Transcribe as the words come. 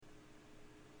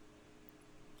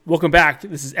Welcome back.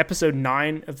 This is episode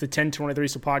 9 of the 1023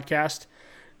 So podcast.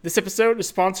 This episode is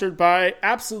sponsored by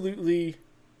absolutely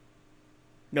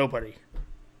nobody.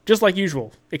 Just like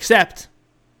usual, except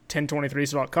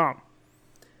 1023so.com,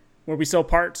 where we sell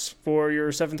parts for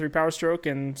your 7.3 Power Stroke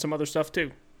and some other stuff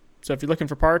too. So if you're looking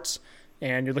for parts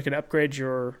and you're looking to upgrade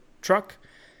your truck,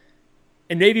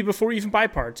 and maybe before you even buy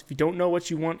parts, if you don't know what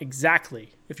you want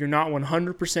exactly, if you're not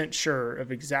 100% sure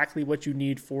of exactly what you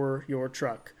need for your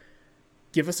truck,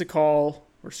 give us a call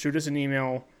or shoot us an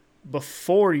email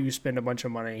before you spend a bunch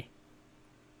of money,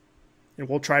 and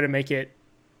we'll try to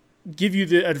give you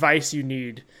the advice you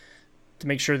need to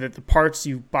make sure that the parts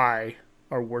you buy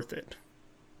are worth it.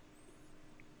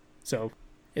 So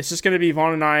it's just going to be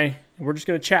Vaughn and I, and we're just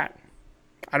going to chat.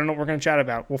 I don't know what we're going to chat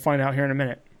about. We'll find out here in a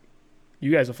minute. You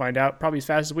guys will find out probably as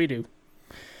fast as we do.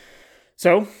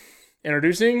 So,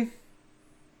 introducing.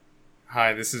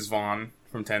 Hi, this is Vaughn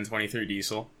from 1023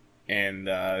 Diesel. And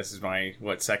this is my,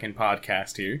 second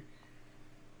podcast here.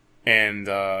 And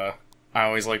I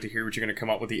always like to hear what you're going to come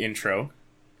up with the intro.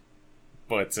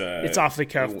 But it's off the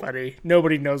cuff, buddy.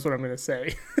 Nobody knows what I'm going to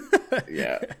say.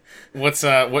 Yeah.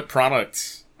 What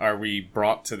product are we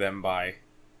brought to them by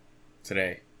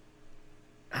today?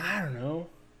 I don't know.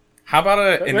 How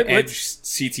about an Edge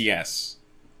CTS?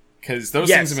 Because those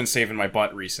things have been saving my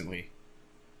butt recently.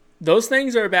 Those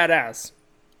things are badass.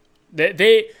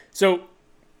 So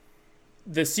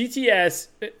the CTS,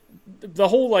 the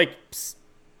whole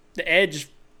the Edge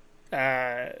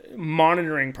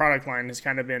monitoring product line has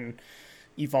kind of been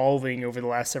evolving over the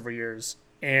last several years,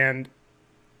 and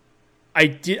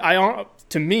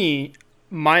to me,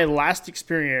 my last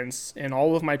experience in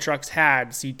all of my trucks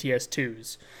had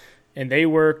CTS2s, and they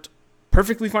worked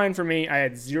perfectly fine for me. I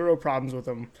had zero problems with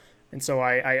them, and so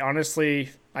I honestly,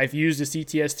 I've used a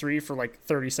CTS3 for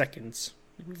 30 seconds.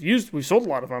 We've sold a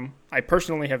lot of them. I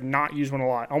personally have not used one a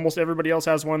lot. Almost everybody else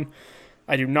has one.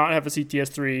 I do not have a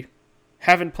CTS3.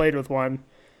 Haven't played with one.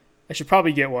 I should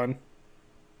probably get one.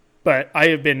 But I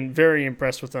have been very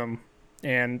impressed with them.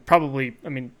 And probably,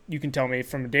 you can tell me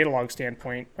from a data log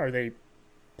standpoint, are they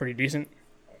pretty decent?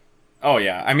 Oh,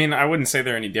 yeah. I wouldn't say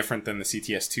they're any different than the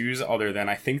CTS2s, other than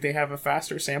I think they have a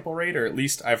faster sample rate, or at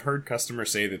least I've heard customers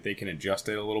say that they can adjust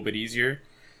it a little bit easier.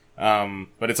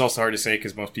 But it's also hard to say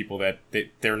because most people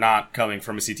they're not coming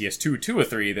from a CTS2 to a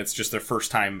 3. That's just their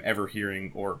first time ever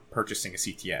hearing or purchasing a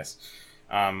CTS.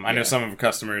 I know some of the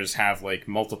customers have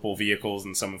multiple vehicles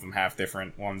and some of them have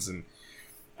different ones. And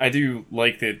I do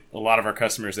like that a lot of our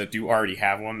customers that do already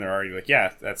have one, they're already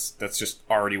that's just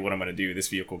already what I'm going to do. This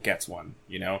vehicle gets one,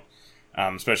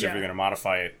 especially if you're going to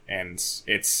modify it. And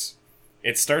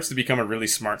it starts to become a really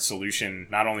smart solution,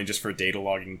 not only just for data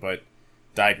logging, but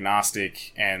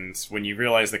diagnostic. And when you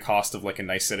realize the cost of a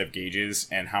nice set of gauges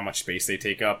and how much space they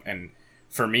take up, and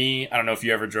for me, I don't know if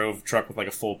you ever drove a truck with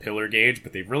a full pillar gauge,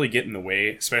 but they really get in the way,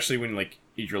 especially when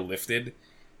you're lifted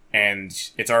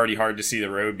and it's already hard to see the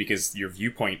road because your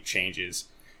viewpoint changes.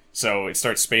 So it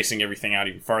starts spacing everything out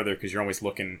even farther because you're always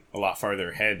looking a lot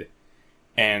farther ahead.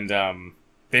 And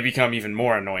they become even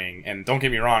more annoying. And don't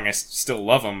get me wrong, I still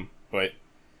love them, but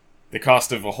the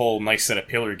cost of a whole nice set of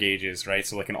pillar gauges, right?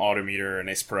 So an Autometer or an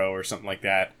ISPRO or something like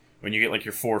that, when you get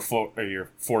your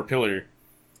 4 pillar,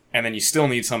 and then you still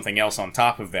need something else on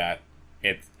top of that,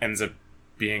 it ends up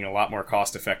being a lot more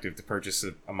cost effective to purchase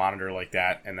a monitor like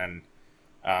that, and then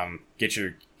get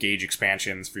your gauge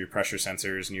expansions for your pressure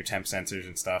sensors and your temp sensors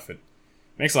and stuff. It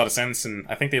makes a lot of sense, and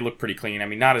I think they look pretty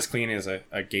clean. Not as clean as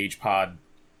a gauge pod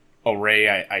array,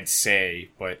 I'd say,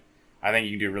 but I think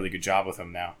you can do a really good job with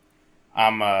them now.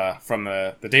 I'm from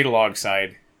the data log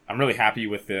side, I'm really happy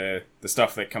with the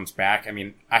stuff that comes back.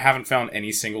 I haven't found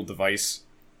any single device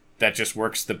that just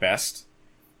works the best,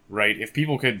 right? If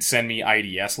people could send me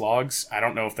IDS logs, I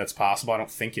don't know if that's possible. I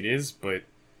don't think it is, but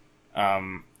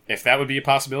if that would be a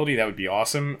possibility, that would be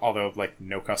awesome. Although,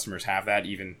 no customers have that.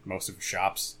 Even most of the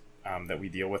shops that we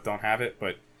deal with don't have it.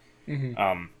 But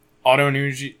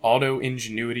Auto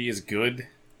Ingenuity is good,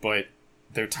 but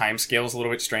their time scale is a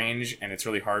little bit strange, and it's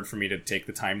really hard for me to take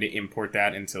the time to import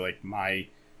that into my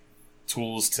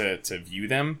tools to view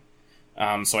them.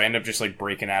 So I end up just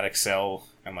breaking out Excel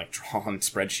and drawing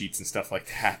spreadsheets and stuff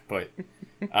like that, but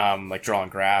drawing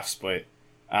graphs. But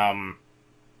the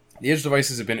Edge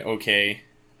devices have been okay.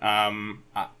 At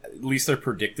least they're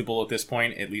predictable at this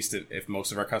point. At least if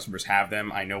most of our customers have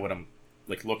them, I know what I'm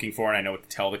looking for, and I know what to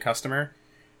tell the customer.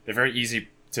 They're very easy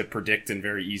to predict and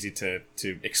very easy to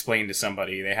explain to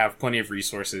somebody. They have plenty of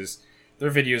resources.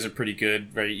 Their videos are pretty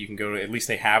good, right? You can go to, at least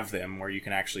they have them where you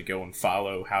can actually go and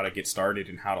follow how to get started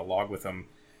and how to log with them,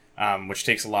 which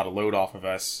takes a lot of load off of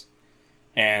us.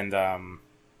 And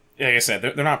like I said,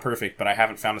 they're not perfect, but I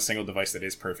haven't found a single device that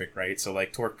is perfect, right? So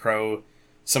like Torque Pro,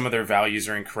 some of their values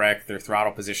are incorrect. Their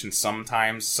throttle position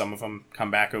sometimes, some of them come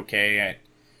back okay.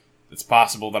 It's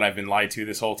possible that I've been lied to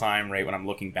this whole time, right, when I'm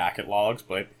looking back at logs,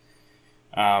 but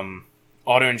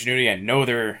Auto Ingenuity, I know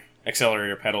their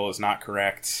accelerator pedal is not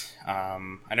correct.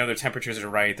 I know their temperatures are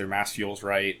right, their mass fuel's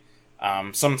right.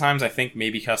 Sometimes I think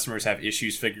maybe customers have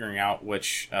issues figuring out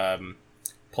which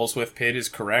pulse width PID is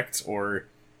correct, or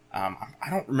I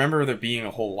don't remember there being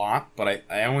a whole lot, but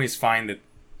I always find that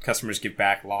customers give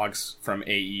back logs from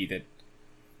AE that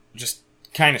just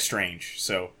kind of strange.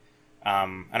 So,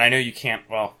 and I know you can't,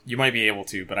 well, you might be able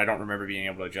to, but I don't remember being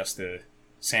able to adjust the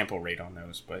sample rate on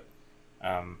those. But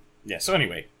yeah, so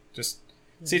anyway, just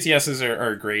CTSs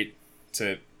are great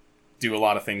to do a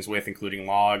lot of things with, including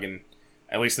log, and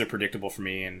at least they're predictable for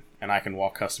me, and I can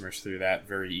walk customers through that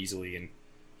very easily and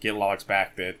get logs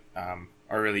back that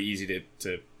are really easy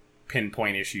to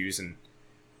pinpoint issues and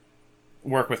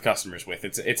work with customers with.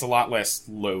 It's a lot less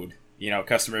load. You know, a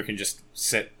customer can just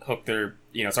hook their,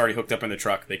 it's already hooked up in the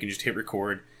truck. They can just hit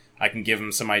record. I can give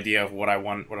them some idea of what I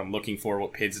want, what I'm looking for,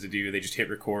 what PIDs to do. They just hit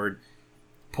record,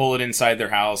 pull it inside their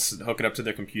house, hook it up to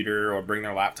their computer, or bring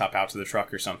their laptop out to the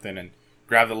truck or something, and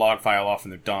grab the log file off,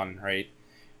 and they're done, right?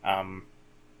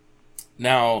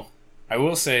 Now, I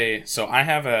will say, so I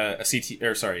have an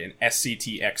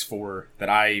SCT-X4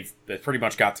 that pretty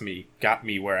much got me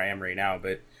where I am right now,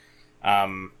 but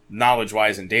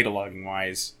knowledge-wise and data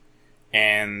logging-wise,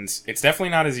 and it's definitely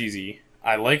not as easy.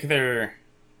 I like their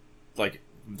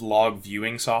log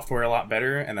viewing software a lot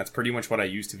better, and that's pretty much what I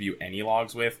use to view any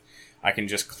logs with. I can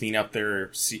just clean up their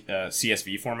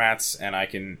CSV formats, and I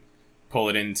can pull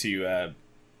it into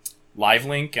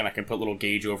LiveLink, and I can put little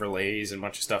gauge overlays and a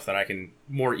bunch of stuff that I can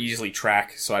more easily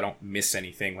track so I don't miss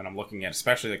anything when I'm looking at,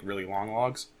 especially like really long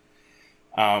logs.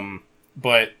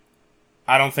 But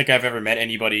I don't think I've ever met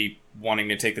anybody wanting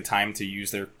to take the time to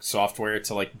use their software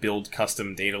to like build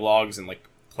custom data logs and like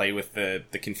play with the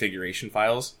configuration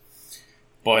files.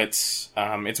 But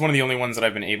it's one of the only ones that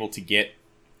I've been able to get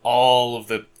all of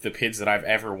the PIDs that I've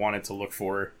ever wanted to look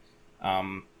for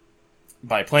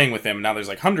by playing with them. Now there's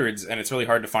like hundreds, and it's really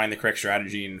hard to find the correct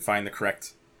strategy and find the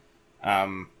correct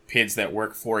PIDs that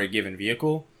work for a given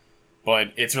vehicle.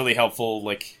 But it's really helpful.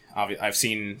 Like I've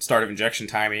seen start of injection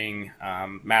timing,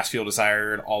 mass fuel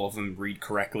desired, all of them read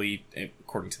correctly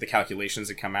according to the calculations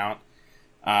that come out.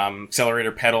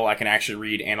 Accelerator pedal, I can actually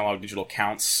read analog digital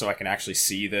counts, so I can actually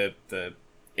see the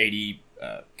 80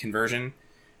 conversion,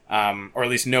 or at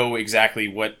least know exactly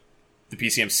what the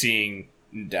PCM's seeing.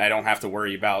 I don't have to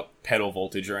worry about pedal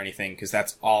voltage or anything, because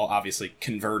that's all obviously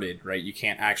converted, right? You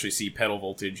can't actually see pedal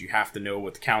voltage. You have to know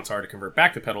what the counts are to convert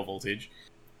back to pedal voltage.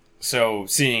 So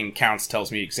seeing counts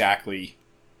tells me exactly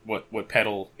what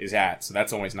pedal is at, so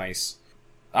that's always nice.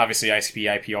 Obviously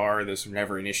ICP, IPR, those are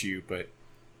never an issue, but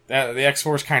the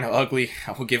X4 is kind of ugly.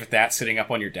 I will give it that, sitting up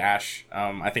on your dash.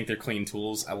 I think they're clean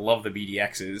tools. I love the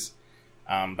BDXs,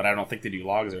 but I don't think they do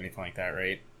logs or anything like that,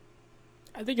 right?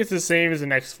 I think it's the same as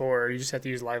an X4. You just have to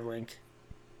use LiveLink.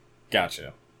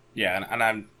 Gotcha. Yeah,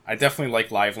 and I definitely like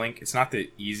LiveLink. It's not the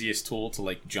easiest tool to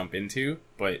like jump into,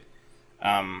 but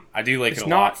I do like it a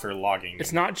lot for logging.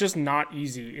 It's not just not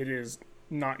easy. It is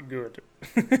not good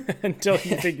until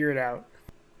you figure it out.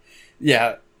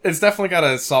 Yeah, it's definitely got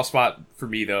a soft spot for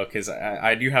me, though, because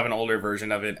I do have an older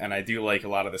version of it, and I do like a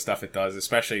lot of the stuff it does,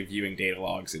 especially viewing data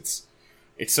logs. It's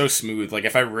so smooth. Like,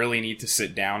 if I really need to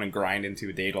sit down and grind into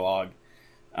a data log,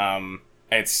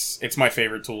 it's my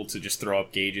favorite tool to just throw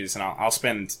up gauges, and I'll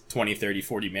spend 20, 30,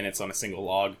 40 minutes on a single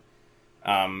log,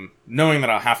 knowing that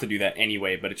I'll have to do that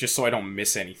anyway, but it's just so I don't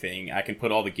miss anything. I can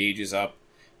put all the gauges up,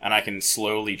 and I can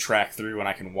slowly track through, and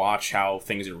I can watch how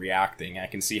things are reacting. I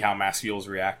can see how mass fuel is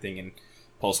reacting, and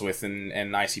pulse width and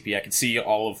ICP. I can see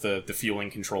all of the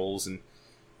fueling controls and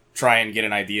try and get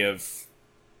an idea of,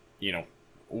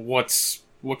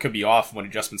 what could be off, what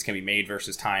adjustments can be made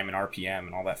versus time and RPM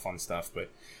and all that fun stuff.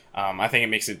 But I think it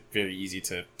makes it very easy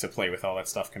to play with all that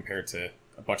stuff compared to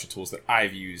a bunch of tools that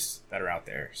I've used that are out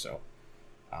there. So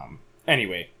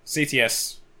anyway,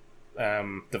 CTS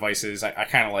devices, I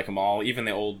kind of like them all. Even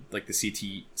the old, like the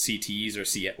CTs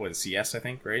or CS, I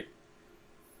think, right?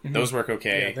 Mm-hmm. Those work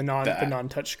okay. Yeah, the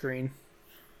non-touch screen.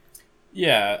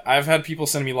 Yeah, I've had people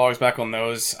send me logs back on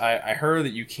those. I heard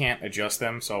that you can't adjust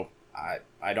them, so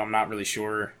I'm not really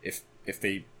sure if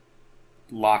they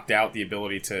locked out the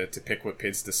ability to pick what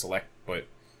PIDs to select, but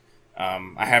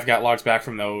I have got logs back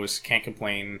from those. Can't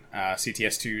complain.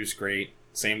 CTS2 is great.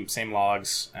 Same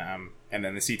logs. And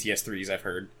then the CTS3s I've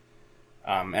heard.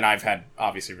 And I've had,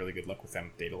 obviously, really good luck with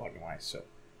them data logging wise, so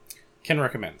can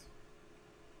recommend.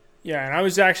 Yeah, and I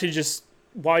was actually just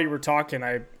while you were talking,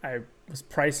 I was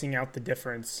pricing out the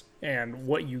difference and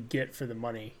what you get for the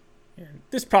money. And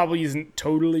this probably isn't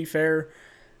totally fair.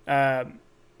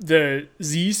 The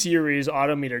Z series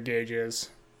autometer gauges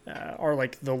are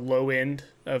like the low end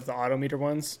of the autometer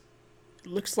ones. It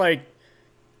looks like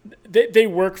they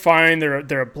work fine.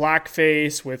 They're a black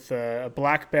face with a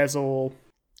black bezel,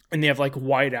 and they have like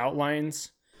white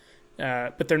outlines.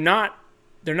 But they're not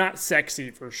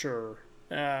sexy for sure.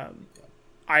 They'll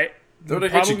probably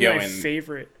get you going. My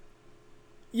favorite.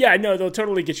 Yeah, no, they'll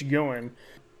totally get you going.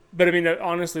 But I mean,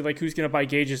 honestly, like, who's gonna buy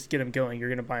gauges to get them going? You're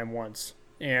gonna buy them once,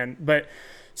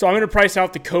 so I'm gonna price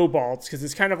out the Cobalts because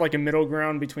it's kind of like a middle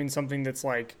ground between something that's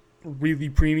like really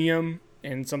premium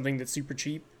and something that's super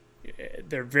cheap.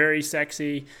 They're very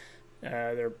sexy.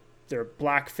 They're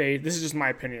black face. This is just my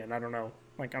opinion. I don't know.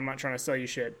 Like, I'm not trying to sell you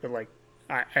shit, but like,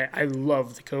 I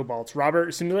love the Cobalts. Robert,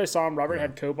 as soon as I saw him, Robert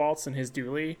had Cobalts in his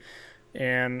dually,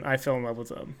 and I fell in love with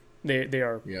them. They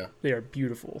are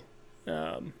beautiful.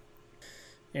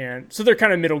 And so they're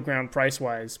kind of middle ground price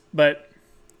wise, but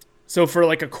so for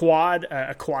like a quad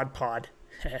pod,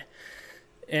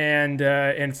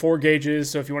 and 4 gauges.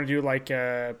 So if you want to do like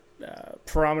a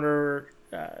parameter,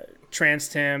 trans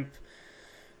temp,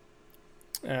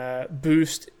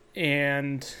 boost,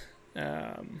 and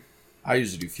I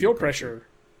usually do fuel pressure.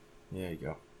 There you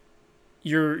go.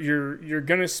 You're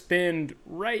gonna spend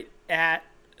right at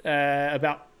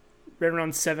about right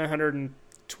around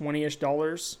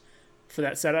 $720-ish for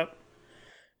that setup,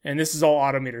 and this is all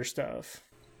autometer stuff.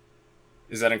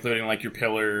 Is that including like your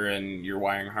pillar and your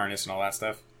wiring harness and all that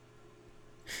stuff?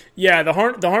 Yeah, the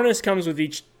harness comes with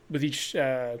each gauge.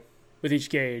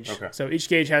 Okay. So each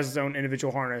gauge has its own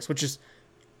individual harness, which is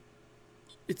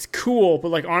it's cool, but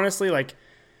like honestly, like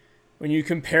when you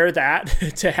compare that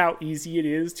to how easy it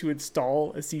is to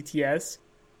install a CTS,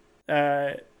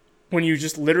 when you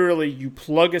just literally you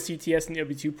plug a CTS in the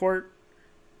OBD2 port,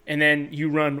 and then you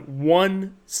run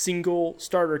one single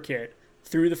starter kit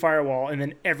through the firewall, and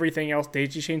then everything else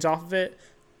daisy chains off of it,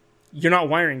 you're not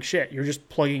wiring shit. You're just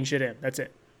plugging shit in. That's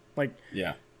it. Like,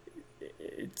 yeah,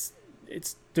 it's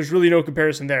there's really no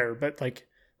comparison there. But like,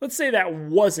 let's say that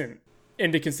wasn't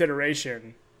into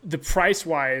consideration. The price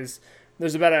wise,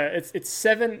 there's about it's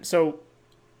 $7. So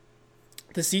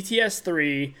the CTS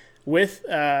 3 with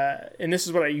and this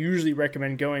is what I usually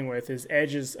recommend going with is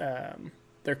Edge's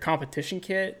their competition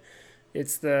kit.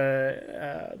 It's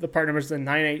the part number is the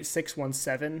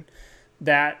 98617.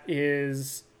 That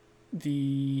is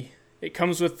it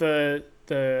comes with the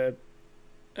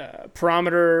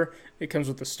parameter. It comes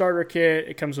with the starter kit.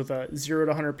 It comes with a 0 to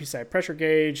 100 psi pressure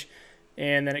gauge,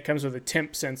 and then it comes with a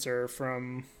temp sensor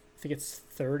from I think it's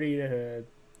 30 to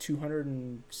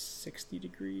 260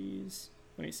 degrees.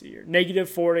 Let me see here.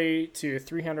 -40 to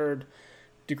 300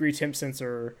 degree temp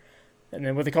sensor. And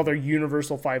then what they call their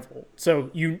universal 5-volt.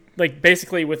 So you like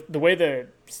basically with the way the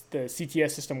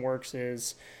CTS system works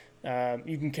is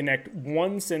you can connect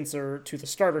one sensor to the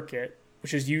starter kit,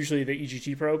 which is usually the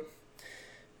EGT probe.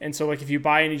 And so like if you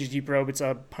buy an EGT probe, it's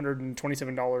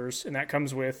 $127, and that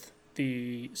comes with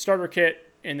the starter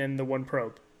kit and then the one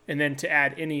probe. And then to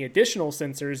add any additional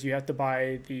sensors, you have to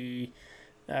buy the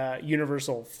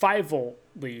universal 5-volt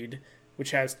lead,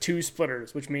 which has 2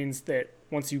 splitters, which means that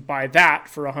once you buy that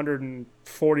for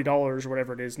 $140 or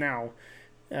whatever it is now,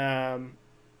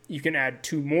 you can add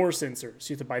 2 more sensors.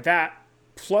 You have to buy that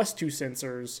plus 2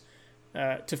 sensors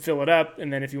to fill it up.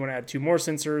 And then if you want to add 2 more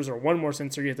sensors or 1 more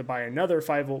sensor, you have to buy another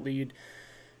 5-volt lead.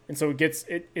 And so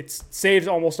it saves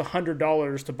almost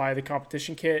 $100 to buy the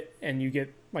competition kit. And you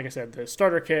get, like I said, the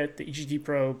starter kit, the EGT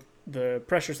probe, the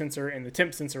pressure sensor, and the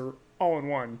temp sensor all in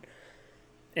one.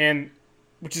 And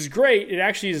which is great. It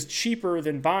actually is cheaper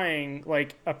than buying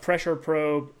like a pressure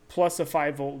probe plus a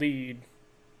 5-volt lead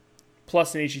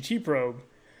plus an HET probe.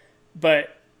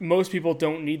 But most people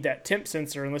don't need that temp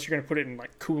sensor unless you're going to put it in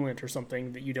like coolant or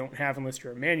something that you don't have unless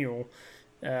you're a manual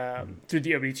through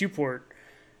the OBD2 port.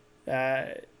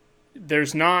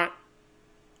 There's not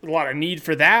a lot of need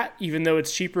for that, even though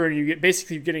it's cheaper and you're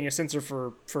getting a sensor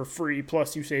for free,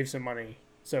 plus you save some money.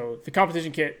 So the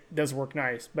competition kit does work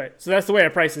nice, so that's the way I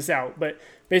price this out. But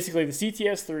basically, the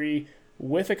CTS 3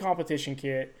 with a competition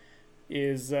kit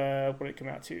is what did it come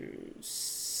out to?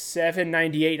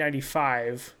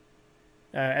 $798.95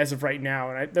 as of right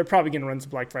now, and they're probably going to run some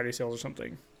Black Friday sales or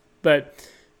something. And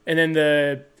then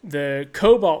the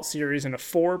Cobalt series in a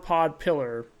 4-pod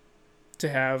pillar to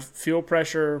have fuel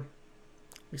pressure,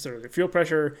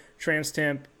 trans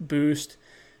temp, boost,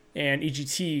 and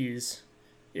EGTs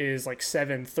is like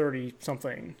 $730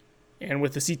 something. And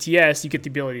with the CTS, you get the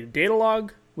ability to data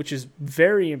log, which is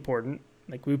very important.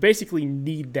 Like, we basically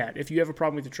need that. If you have a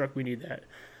problem with your truck, we need that.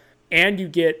 And you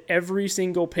get every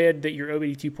single PID that your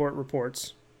OBD2 port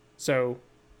reports. So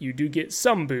you do get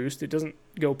some boost. It doesn't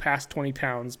go past 20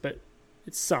 pounds, but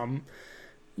it's some.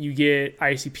 You get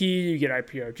ICP, you get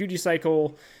IPR duty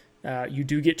cycle. You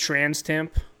do get trans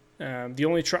temp. I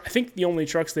think the only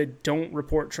trucks that don't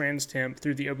report trans temp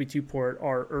through the OB2 port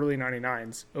are early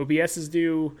 99s. OBSs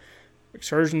do,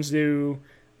 Excursions do,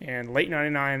 and late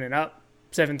 99 and up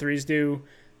 7.3s do.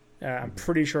 I'm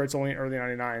pretty sure it's only early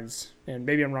 99s, and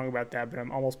maybe I'm wrong about that, but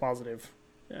I'm almost positive.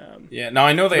 Now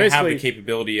I know they have the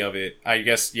capability of it. I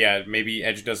guess, maybe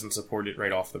Edge doesn't support it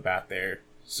right off the bat there.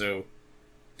 So,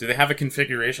 do they have a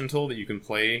configuration tool that you can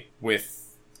play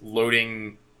with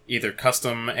loading either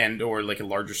custom and or like a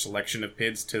larger selection of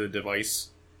PIDs to the device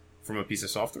from a piece of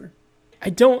software? I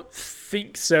don't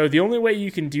think so. The only way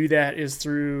you can do that is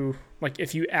through, like,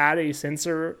 if you add a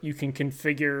sensor, you can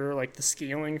configure like the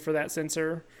scaling for that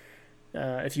sensor.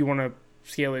 If you want to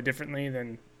scale it differently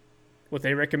than what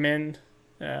they recommend.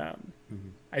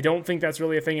 I don't think that's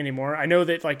really a thing anymore. I know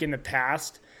that, like, in the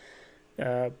past,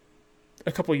 a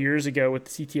couple years ago with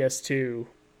the CTS2,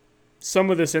 some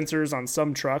of the sensors on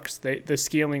some trucks, the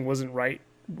scaling wasn't right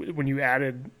when you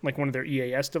added, like, one of their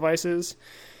EAS devices.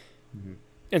 Mm-hmm.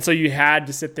 And so you had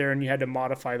to sit there and you had to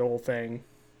modify the whole thing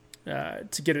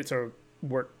to get it to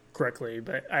work correctly.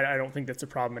 But I don't think that's a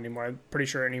problem anymore. I'm pretty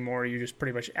sure anymore you just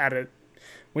pretty much add it.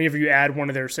 Whenever you add one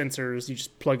of their sensors, you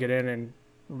just plug it in and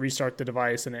restart the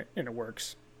device and it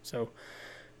works. So,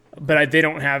 but they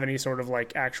don't have any sort of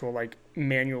like actual like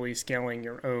manually scaling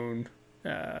your own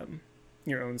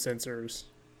sensors.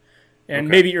 And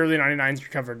maybe early 99s are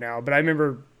covered now. But I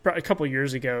remember a couple of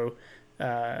years ago,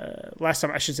 last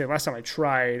time I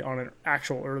tried on an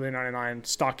actual early 99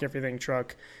 stock everything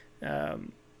truck,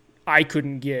 I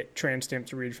couldn't get trans temp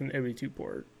to read from the OB2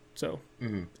 port. So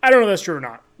I don't know if that's true or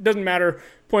not. Doesn't matter.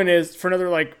 Point is, for another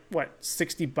like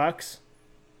 $60,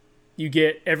 you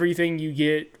get everything you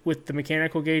get with the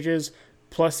mechanical gauges,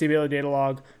 plus the ability data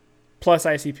log, plus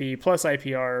ICP, plus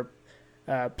IPR,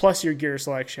 plus your gear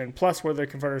selection, plus where the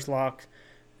converter's locked,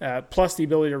 plus the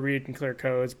ability to read and clear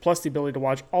codes, plus the ability to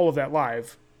watch all of that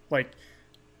live. Like,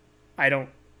 I don't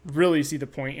really see the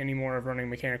point anymore of running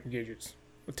mechanical gauges.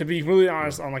 To be really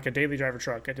honest, on like a daily driver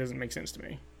truck, it doesn't make sense to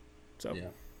me. So, yeah.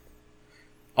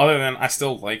 Other than I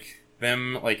still like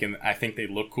them, and I think they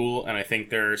look cool, and I think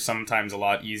they're sometimes a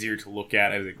lot easier to look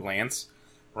at a glance,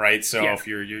 right? So if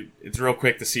you're it's real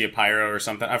quick to see a pyro or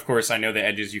something. Of course, I know the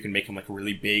edges you can make them like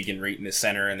really big and right in the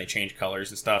center, and they change colors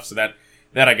and stuff. So that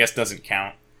I guess doesn't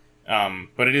count.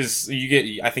 But it is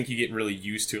I think you get really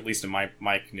used to, at least in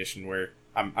my condition, where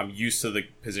I'm used to the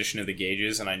position of the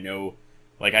gauges, and I know,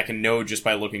 like, I can know just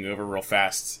by looking over real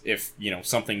fast if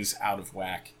something's out of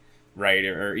whack. Right,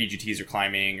 or EGTs are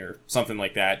climbing, or something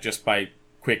like that, just by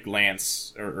quick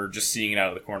glance, or just seeing it out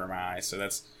of the corner of my eye. So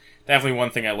that's definitely one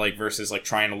thing I like versus like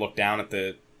trying to look down at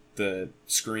the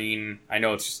screen. I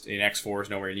know it's just in X4 is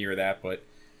nowhere near that, but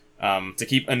to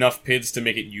keep enough PIDs to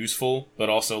make it useful, but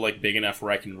also like big enough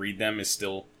where I can read them is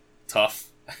still tough.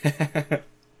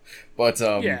 But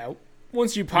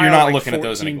once you pile you're not like looking at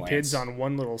those in a glance. PIDs on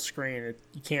one little screen,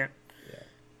 you can't.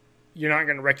 You're not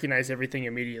going to recognize everything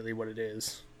immediately what it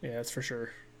is. Yeah, that's for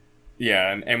sure.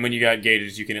 Yeah, and when you got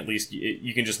gauges, you can at least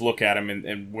you can just look at them,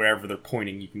 and wherever they're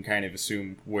pointing, you can kind of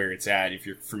assume where it's at if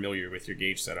you're familiar with your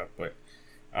gauge setup. But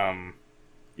I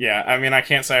mean, I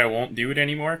can't say I won't do it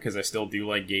anymore because I still do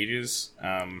like gauges.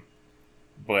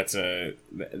 But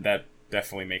that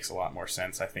definitely makes a lot more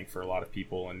sense, I think, for a lot of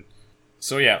people. And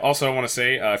so also I want to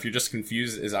say, if you're just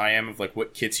confused as I am of like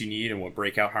what kits you need and what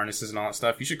breakout harnesses and all that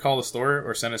stuff, you should call the store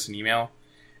or send us an email,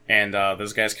 and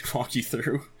those guys can walk you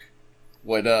through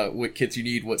what kits you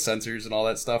need, what sensors and all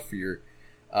that stuff for your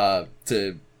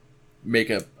to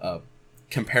make a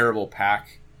comparable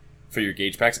pack for your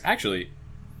gauge packs. Actually,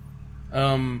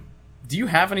 do you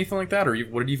have anything like that, or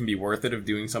would it even be worth it of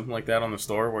doing something like that on the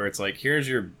store, where it's like, here's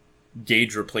your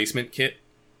gauge replacement kit,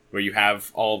 where you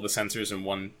have all of the sensors in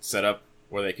one setup,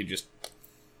 where they could just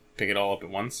pick it all up at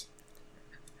once?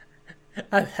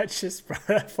 That just brought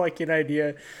up like an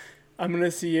idea. I'm going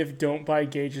to see if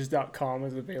don'tbuygauges.com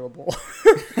is available.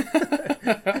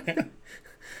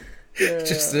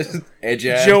 Just an edge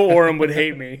ad. Joe Oram would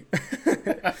hate me.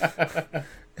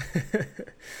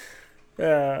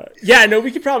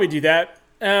 We could probably do that.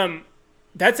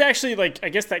 That's actually, like, I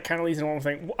guess that kind of leads into one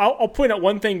thing. I'll point out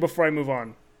one thing before I move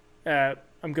on.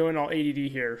 I'm going all ADD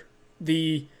here.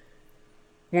 When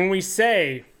we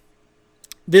say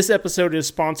this episode is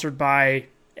sponsored by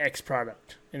X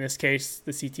product, in this case,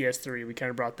 the CTS3, we kind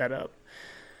of brought that up.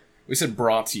 We said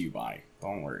brought to you by.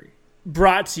 Don't worry.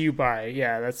 Brought to you by,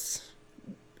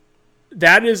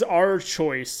 that is our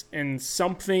choice and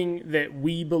something that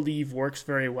we believe works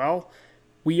very well.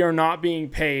 We are not being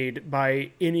paid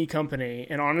by any company,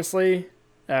 and honestly,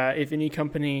 if any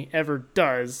company ever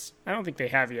does, I don't think they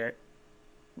have yet,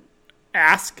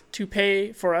 ask to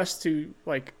pay for us to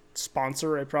like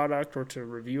sponsor a product or to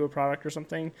review a product or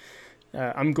something,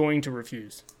 I'm going to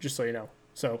refuse, just so you know.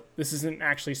 So this isn't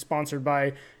actually sponsored by,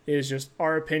 it is just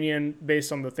our opinion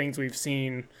based on the things we've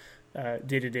seen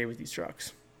day to day with these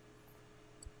trucks.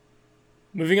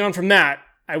 Moving on from that,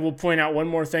 I will point out one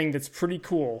more thing that's pretty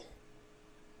cool.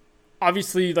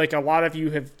 Obviously, like a lot of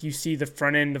you see the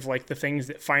front end of like the things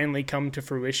that finally come to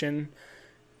fruition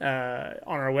on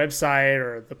our website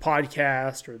or the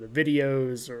podcast or the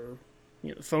videos or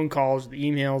the phone calls, or the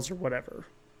emails or whatever.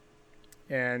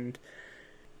 And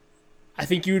I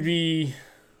think you would be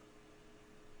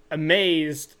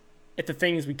amazed at the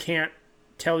things we can't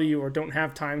tell you or don't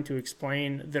have time to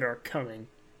explain that are coming,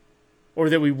 or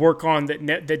that we work on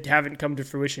that haven't come to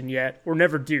fruition yet, or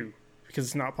never do, because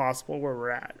it's not possible where we're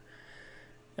at.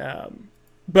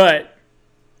 But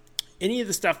any of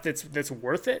the stuff that's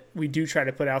worth it, we do try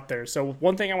to put out there. So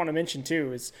one thing I want to mention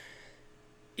too is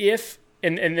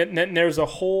and then there's a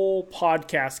whole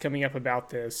podcast coming up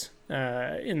about this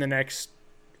in the next,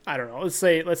 I don't know, let's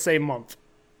say a month.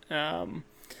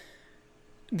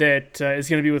 That is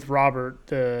going to be with Robert,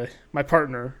 my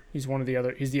partner. He's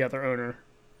the other owner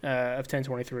of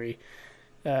 1023,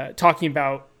 talking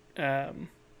about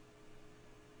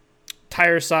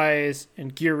tire size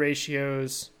and gear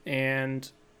ratios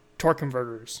and torque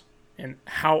converters and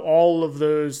how all of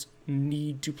those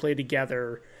need to play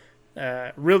together,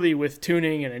 really with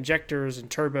tuning and injectors and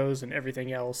turbos and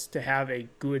everything else to have a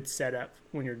good setup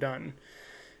when you're done.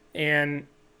 And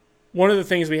one of the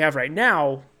things we have right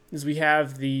now is we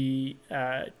have the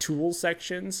tools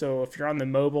section. So if you're on the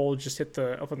mobile, just hit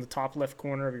up on the top left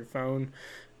corner of your phone,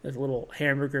 there's a little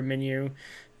hamburger menu,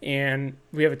 and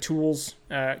we have a tools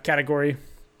category.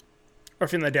 Or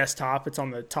if you're on the desktop, it's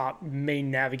on the top main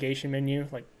navigation menu,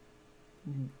 like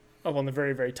up on the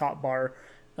very, very top bar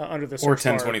under the search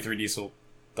bar. Or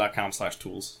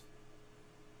 1023diesel.com/tools.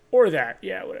 Or that,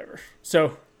 yeah, whatever.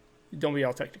 So don't be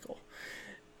all technical.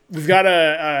 We've got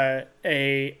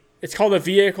it's called a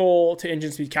vehicle to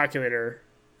engine speed calculator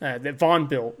that Vaughn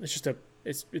built. It's just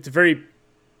it's a very,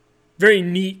 very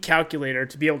neat calculator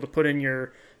to be able to put in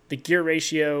the gear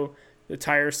ratio, the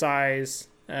tire size,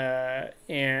 and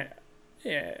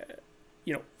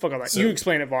fuck all that. So, you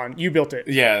explain it, Vaughn. You built it.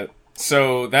 Yeah.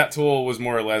 So that tool was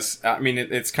more or less, I mean,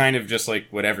 it's kind of just like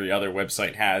what every other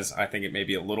website has. I think it may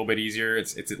be a little bit easier.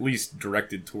 It's at least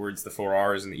directed towards the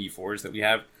 4Rs and the E4s that we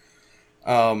have,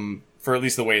 for at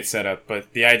least the way it's set up.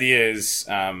 But the idea is,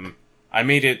 I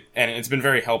made it, and it's been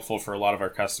very helpful for a lot of our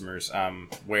customers,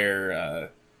 where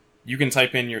you can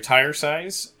type in your tire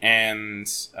size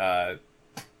and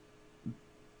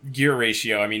gear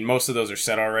ratio. I mean, most of those are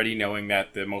set already, knowing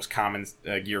that the most common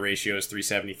gear ratio is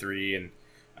 373, and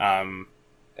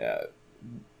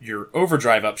your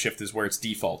overdrive upshift is where it's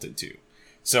defaulted to.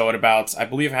 So at about, I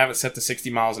believe I have it set to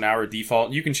 60 miles an hour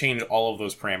default. You can change all of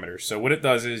those parameters. So what it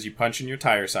does is you punch in your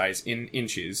tire size in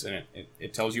inches, and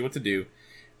it tells you what to do.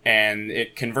 And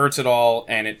it converts it all,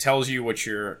 and it tells you what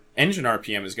your engine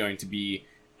RPM is going to be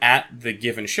at the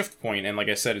given shift point. And like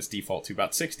I said, it's default to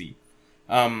about 60.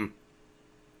 And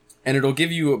it'll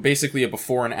give you basically a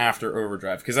before and after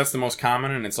overdrive, because that's the most common,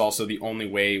 and it's also the only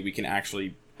way we can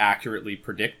actually accurately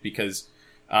predict, because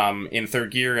in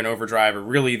third gear and overdrive are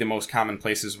really the most common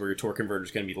places where your torque converter is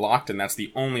going to be locked, and that's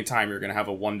the only time you're going to have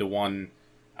a 1-to-1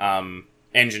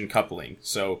 engine coupling.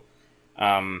 So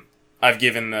I've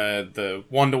given the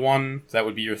 1-to-1, that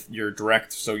would be your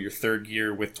direct, so your third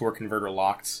gear with torque converter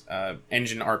locked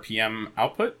engine RPM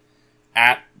output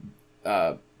at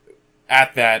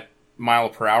that mile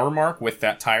per hour mark with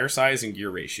that tire size and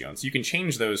gear ratio. And so you can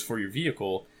change those for your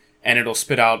vehicle, and it'll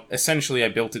spit out, essentially I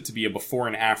built it to be a before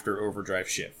and after overdrive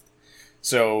shift.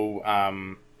 So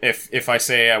if I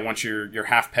say I want your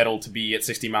half pedal to be at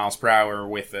 60 miles per hour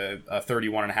with a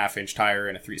 31.5 inch tire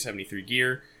and a 373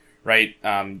 gear, right,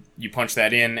 you punch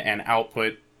that in, and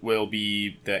output will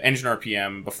be the engine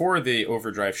RPM before the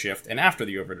overdrive shift and after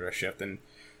the overdrive shift. And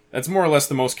that's more or less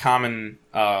the most common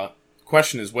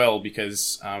question as well,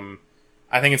 because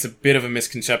I think it's a bit of a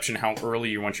misconception how early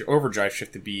you want your overdrive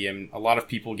shift to be, and a lot of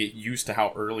people get used to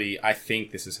how early, I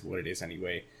think this is what it is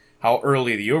anyway, how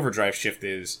early the overdrive shift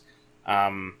is,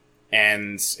 and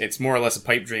it's more or less a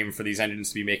pipe dream for these engines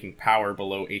to be making power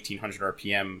below 1800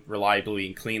 RPM reliably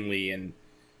and cleanly, and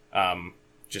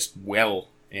just well,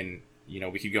 and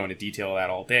we could go into detail of that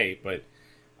all day, but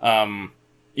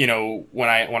when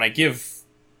I give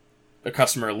a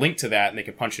customer a link to that and they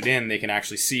can punch it in, they can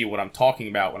actually see what I'm talking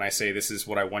about when I say this is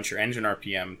what I want your engine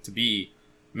RPM to be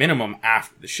minimum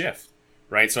after the shift,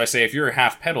 right? So I say if you're a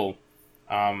half pedal,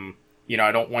 I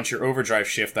don't want your overdrive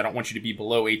shift. I don't want you to be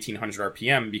below 1800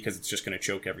 RPM because it's just going to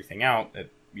choke everything out,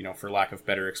 for lack of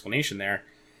better explanation there.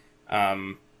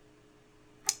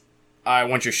 I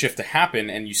want your shift to happen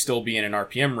and you still be in an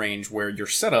RPM range where your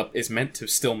setup is meant to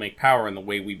still make power in the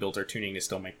way we built our tuning to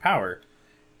still make power.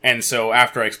 And so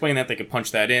after I explain that, they can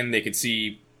punch that in, they can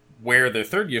see where their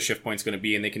third gear shift point is going to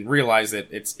be, and they can realize that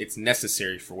it's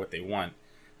necessary for what they want.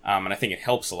 And I think it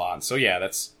helps a lot. So yeah,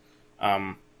 that's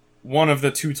one of the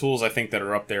 2 tools I think that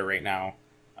are up there right now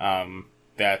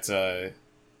that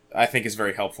I think is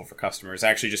very helpful for customers. I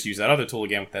actually just used that other tool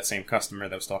again with that same customer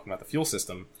that was talking about the fuel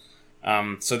system.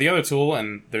 So the other tool,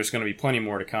 and there's going to be plenty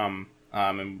more to come,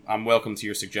 and I'm welcome to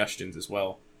your suggestions as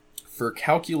well. For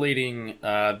calculating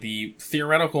the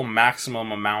theoretical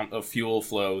maximum amount of fuel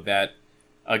flow that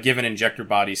a given injector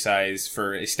body size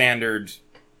for a standard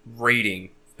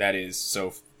rating, that is,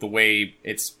 so the way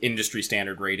it's industry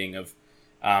standard rating of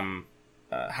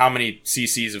how many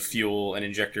cc's of fuel an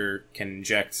injector can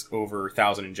inject over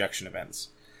 1,000 injection events.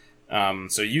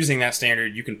 So using that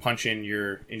standard, you can punch in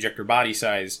your injector body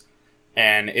size,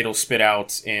 and it'll spit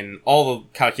out in all the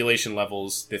calculation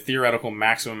levels the theoretical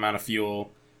maximum amount of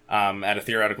fuel at a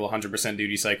theoretical 100%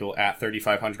 duty cycle at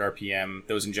 3,500 RPM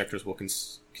those injectors will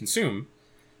consume,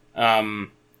 and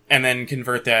then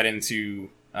convert that into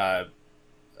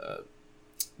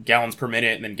gallons per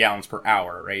minute and then gallons per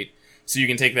hour, right? So you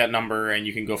can take that number and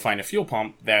you can go find a fuel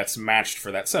pump that's matched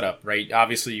for that setup, right?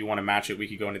 Obviously, you want to match it. We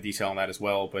could go into detail on that as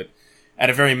well, but at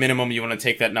a very minimum, you want to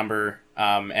take that number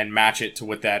and match it to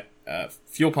what that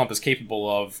fuel pump is capable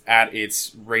of at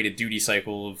its rated duty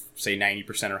cycle of, say,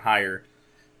 90% or higher.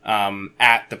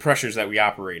 At the pressures that we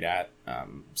operate at,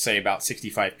 say about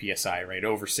 65 psi, right,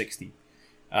 over 60.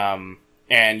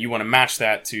 And you want to match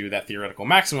that to that theoretical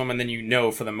maximum, and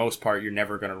then for the most part you're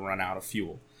never going to run out of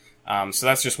fuel. So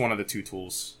that's just one of the 2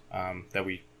 tools that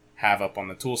we have up on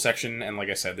the tool section, and like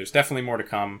I said, there's definitely more to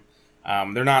come.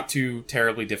 They're not too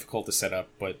terribly difficult to set up,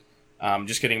 but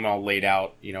just getting them all laid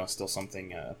out, is still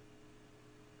something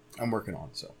I'm working on.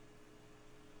 So,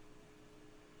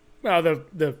 well,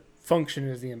 the function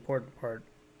is the important part,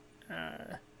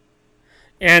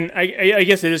 and I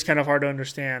guess it is kind of hard to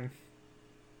understand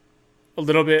a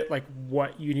little bit like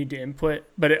what you need to input,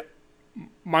 but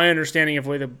my understanding of the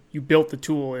way that you built the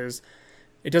tool is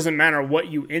it doesn't matter what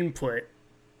you input,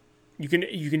 you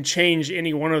can change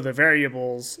any one of the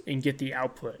variables and get the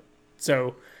output.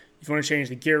 So if you want to change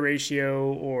the gear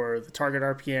ratio or the target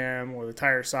RPM or the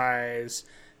tire size,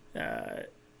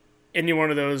 any one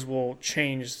of those will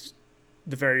change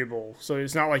the variable. So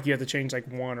it's not like you have to change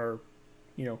like one or,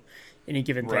 any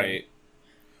given thing. Right.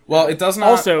 Well, it does not.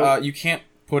 Also, you can't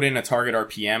put in a target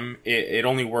RPM. It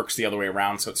only works the other way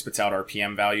around, so it spits out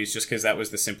RPM values just because that was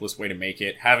the simplest way to make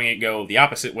it. Having it go the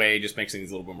opposite way just makes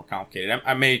things a little bit more complicated.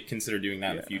 I may consider doing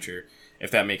that in the future,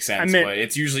 if that makes sense, but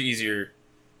it's usually easier.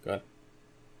 Go ahead.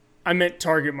 I meant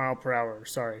target mile per hour.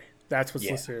 Sorry. That's what's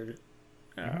listed.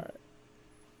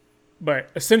 But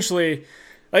essentially,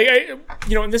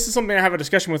 and this is something I have a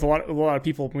discussion with a lot of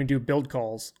people when we do build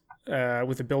calls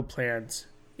with the build plans,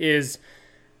 is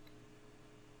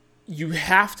you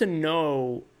have to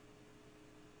know,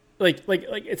 like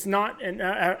it's not, and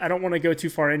I don't want to go too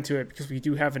far into it because we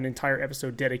do have an entire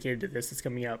episode dedicated to this that's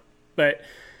coming up, but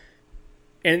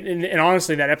and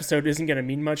honestly, that episode isn't going to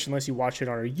mean much unless you watch it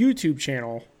on our YouTube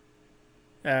channel,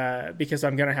 because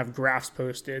I'm going to have graphs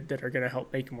posted that are going to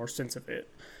help make more sense of it.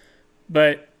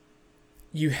 But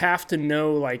you have to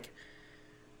know, like,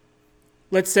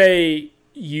 let's say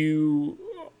you,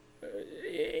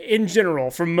 in general,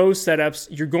 for most setups,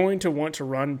 you're going to want to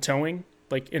run towing,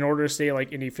 like, in order to stay,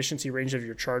 like, in the efficiency range of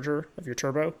your charger, of your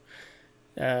turbo.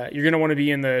 You're going to want to be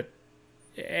in the,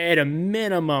 at a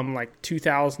minimum, like,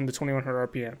 2,000 to 2,100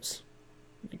 RPMs.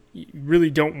 You really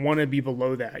don't want to be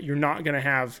below that. You're not going to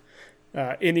have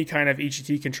any kind of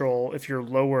EGT control if you're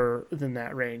lower than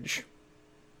that range.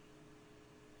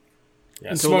 Yeah,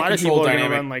 and so a lot of people are going to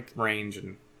run like range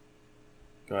and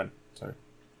go ahead. Sorry.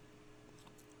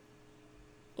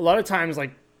 A lot of times,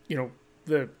 like,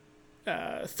 the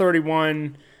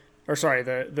 31, or sorry,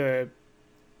 the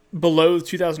below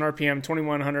 2,000 RPM,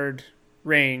 2,100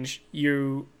 range,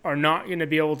 you are not going to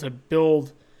be able to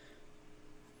build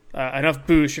enough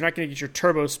boost. You're not going to get your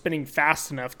turbo spinning fast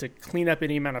enough to clean up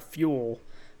any amount of fuel,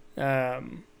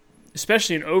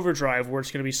 especially in overdrive where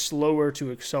it's going to be slower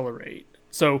to accelerate.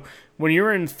 So when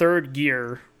you're in third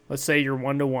gear, let's say you're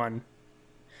 1-to-1,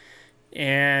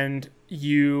 and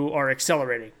you are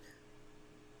accelerating.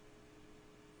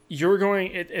 You're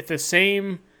going at the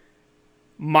same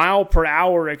mile per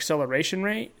hour acceleration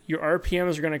rate, your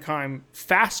RPMs are going to climb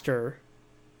faster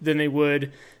than they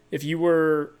would if you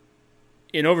were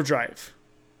in overdrive.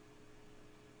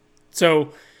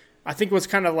 So I think what's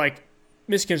kind of like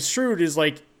misconstrued is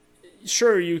like,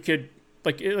 sure, you could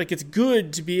like it's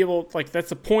good to be able, like, that's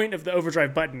the point of the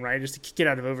overdrive button, right? Just to kick it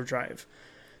out of overdrive.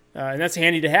 And that's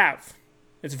handy to have.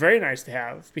 It's very nice to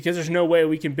have, because there's no way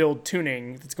we can build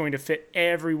tuning that's going to fit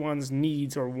everyone's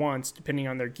needs or wants, depending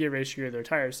on their gear ratio, their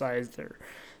tire size, their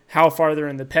how far they're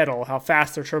in the pedal, how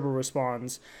fast their turbo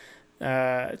responds,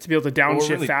 to be able to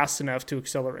downshift fast enough to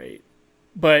accelerate.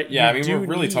 But yeah, I mean, we're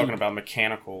really talking about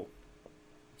mechanical.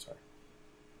 Sorry.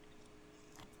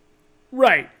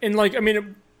 Right, and like, I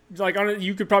mean, like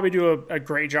you could probably do a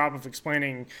great job of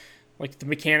explaining like the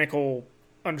mechanical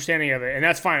understanding of it, and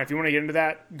that's fine. If you want to get into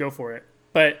that, go for it.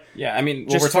 But yeah, I mean,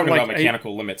 we're talking about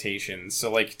mechanical limitations. So,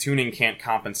 like, tuning can't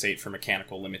compensate for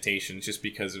mechanical limitations just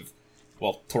because of,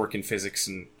 well, torque and physics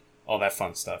and all that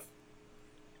fun stuff.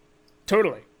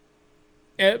 Totally.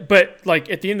 But, like,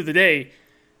 at the end of the day,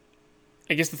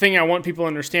 I guess the thing I want people to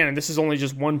understand, and this is only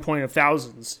just one point of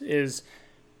thousands, is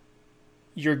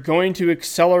you're going to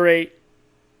accelerate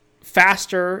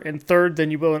faster in third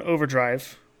than you will in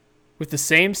overdrive with the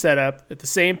same setup at the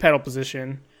same pedal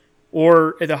position,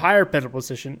 or at a higher pedal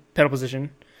position, but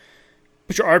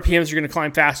your RPMs are going to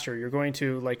climb faster. You're going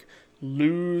to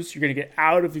you're going to get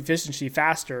out of efficiency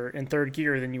faster in third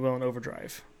gear than you will in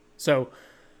overdrive. So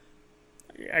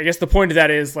I guess the point of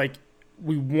that is, like,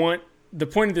 the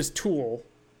point of this tool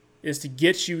is to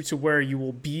get you to where you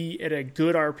will be at a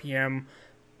good RPM,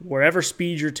 wherever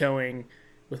speed you're towing,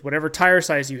 with whatever tire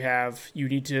size you have. You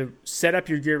need to set up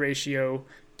your gear ratio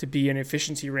to be in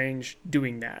efficiency range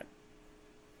doing that.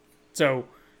 So,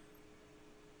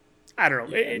 I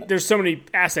don't know. There's so many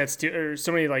aspects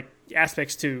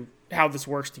to how this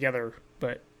works together.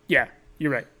 But yeah,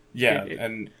 you're right. Yeah,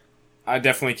 and I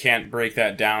definitely can't break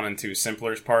that down into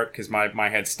simpler part because my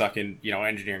head's stuck in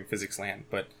engineering physics land.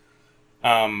 But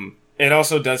it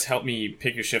also does help me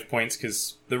pick your shift points,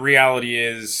 because the reality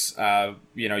is,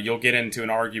 you'll get into an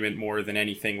argument more than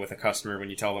anything with a customer when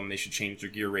you tell them they should change their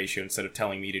gear ratio instead of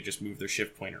telling me to just move their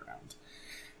shift point around.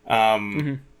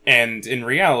 And in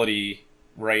reality,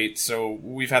 right, so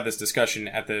we've had this discussion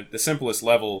at the simplest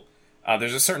level.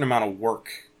 There's a certain amount of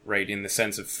work, right, in the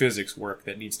sense of physics work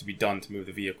that needs to be done to move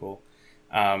the vehicle.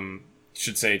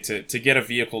 Should say to get a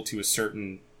vehicle to a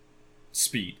certain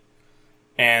speed.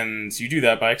 And you do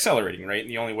that by accelerating, right? And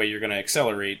the only way you're going to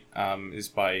accelerate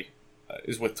is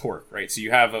with torque, right? So you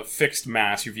have a fixed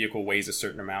mass, your vehicle weighs a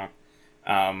certain amount.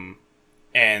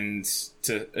 And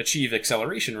to achieve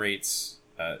acceleration rates,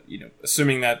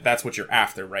 assuming that that's what you're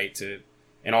after, right?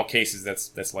 In all cases,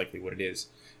 that's likely what it is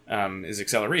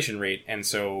acceleration rate. And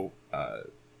so,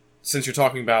 since you're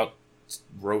talking about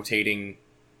rotating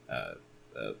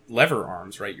lever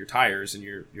arms, right? Your tires and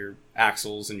your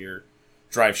axles and your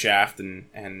drive shaft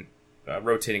and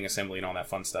rotating assembly and all that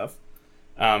fun stuff.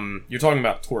 You're talking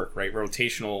about torque, right?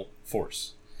 Rotational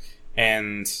force.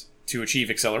 And to achieve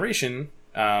acceleration,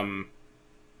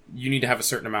 you need to have a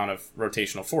certain amount of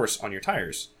rotational force on your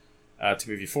tires to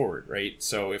move you forward, right?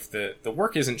 So if the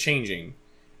work isn't changing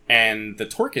and the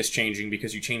torque is changing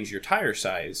because you change your tire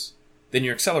size, then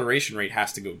your acceleration rate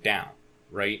has to go down,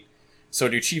 right? So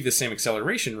to achieve the same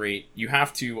acceleration rate, you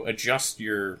have to adjust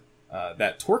your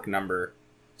that torque number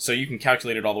so you can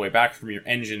calculate it all the way back from your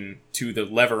engine to the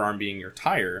lever arm being your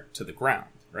tire to the ground,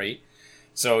 right?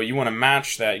 So you want to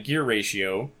match that gear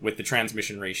ratio with the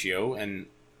transmission ratio, and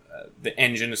the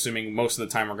engine, assuming most of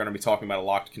the time we're going to be talking about a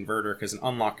locked converter, because an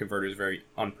unlocked converter is very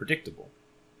unpredictable.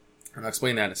 And I'll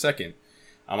explain that in a second,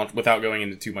 without going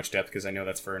into too much depth, because I know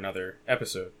that's for another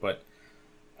episode. But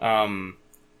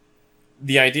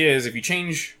the idea is, if you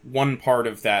change one part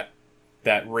of that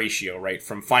ratio, right,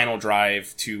 from final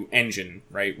drive to engine,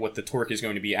 right, what the torque is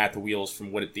going to be at the wheels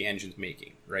from what the engine's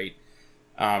making, right,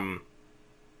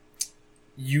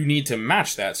 you need to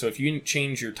match that. So if you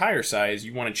change your tire size,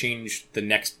 you want to change the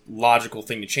next logical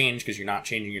thing to change, because you're not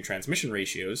changing your transmission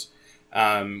ratios,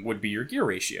 would be your gear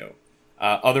ratio.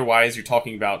 Otherwise, you're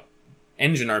talking about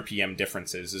engine RPM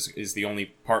differences is the only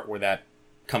part where that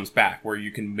comes back, where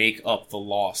you can make up the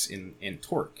loss in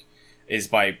torque, is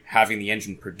by having the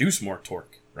engine produce more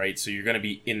torque, right? So you're going to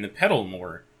be in the pedal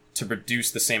more to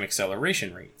produce the same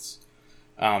acceleration rates.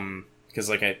 Because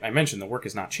like I mentioned, the work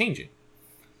is not changing.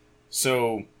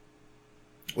 So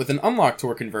with an unlocked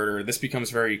torque converter, this becomes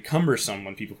very cumbersome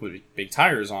when people put big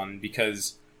tires on,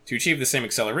 because to achieve the same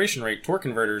acceleration rate, torque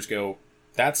converters go,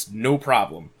 that's no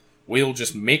problem. will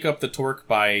just make up the torque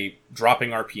by dropping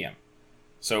RPM.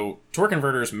 So torque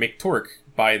converters make torque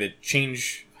by the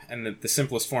change, and the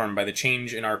simplest form, by the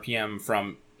change in RPM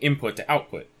from input to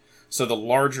output. So the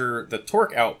larger the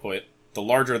torque output, the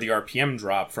larger the RPM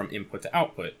drop from input to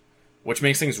output, which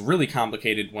makes things really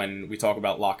complicated when we talk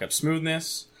about lockup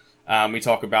smoothness. We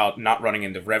talk about not running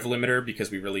into rev limiter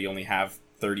because we really only have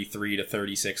 33 to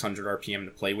 3600 RPM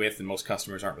to play with, and most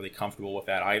customers aren't really comfortable with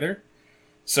that either.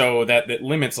 So that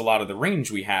limits a lot of the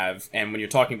range we have, and when you're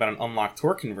talking about an unlocked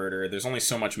torque converter, there's only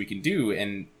so much we can do,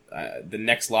 and the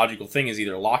next logical thing is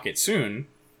either lock it soon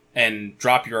and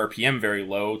drop your RPM very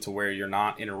low to where you're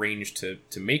not in a range to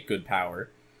make good power,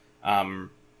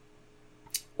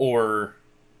 or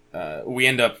we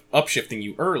end up upshifting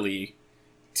you early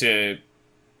to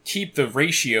keep the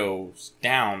ratios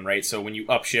down, right? So when you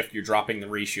upshift, you're dropping the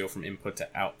ratio from input to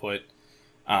output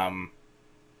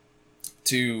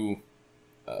to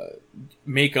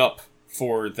make up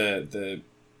for the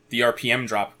RPM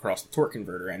drop across the torque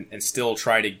converter and still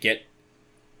try to get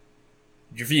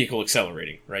your vehicle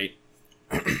accelerating, right?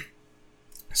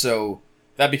 So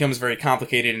that becomes very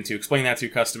complicated, and to explain that to a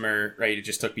customer, right, it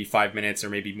just took me 5 minutes or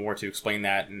maybe more to explain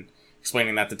that, and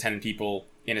explaining that to 10 people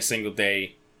in a single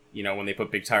day, you know, when they put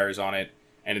big tires on it,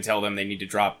 and to tell them they need to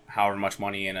drop however much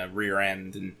money in a rear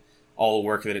end and all the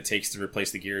work that it takes to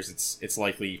replace the gears, it's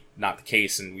likely not the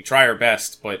case, and we try our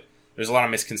best, but there's a lot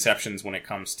of misconceptions when it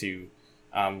comes to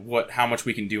how much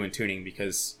we can do in tuning,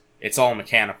 because it's all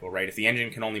mechanical, right? If the engine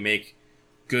can only make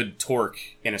good torque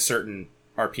in a certain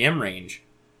RPM range,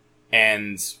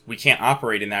 and we can't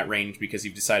operate in that range because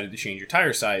you've decided to change your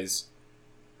tire size,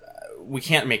 we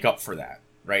can't make up for that,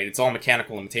 right? It's all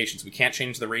mechanical limitations. We can't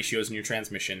change the ratios in your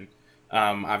transmission.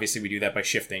 Obviously, we do that by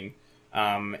shifting.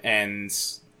 And,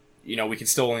 you know, we can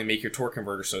still only make your torque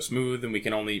converter so smooth, and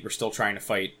we're still trying to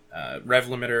fight rev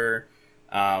limiter,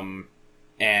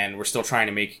 and we're still trying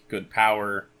to make good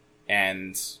power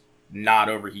and not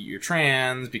overheat your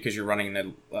trans because you're running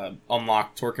in the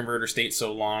unlocked torque converter state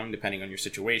so long, depending on your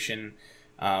situation.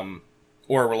 Or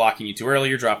we're locking you too early,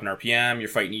 you're dropping RPM, you're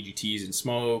fighting EGTs and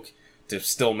smoke to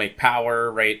still make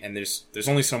power, right? And there's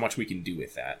only so much we can do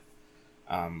with that.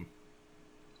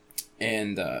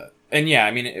 And yeah,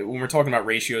 I mean, when we're talking about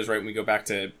ratios, right, when we go back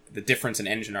to the difference in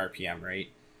engine RPM, right,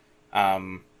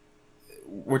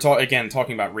 we're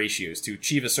talking about ratios. To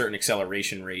achieve a certain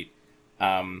acceleration rate,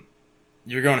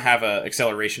 you're going to have an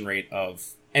acceleration rate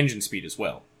of engine speed as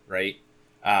well, right?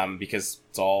 Because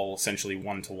it's all essentially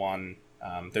one-to-one.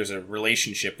 There's a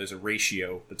relationship, there's a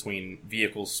ratio between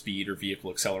vehicle speed or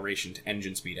vehicle acceleration to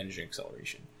engine speed, engine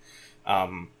acceleration.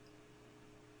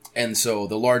 And so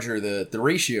the larger the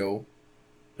ratio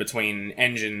between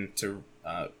engine to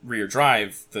rear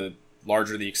drive, the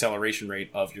larger the acceleration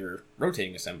rate of your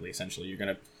rotating assembly, essentially. You're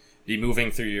going to be moving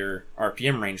through your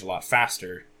RPM range a lot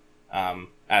faster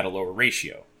at a lower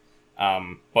ratio.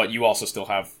 But you also still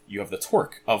have the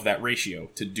torque of that ratio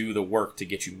to do the work to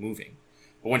get you moving.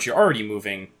 But once you're already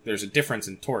moving, there's a difference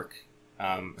in torque.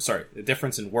 A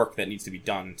difference in work that needs to be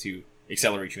done to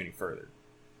accelerate you any further.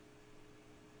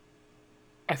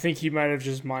 I think you might have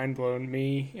just mind blown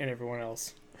me and everyone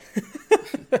else.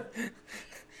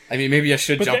 I mean, maybe I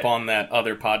should jump on that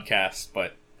other podcast,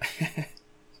 but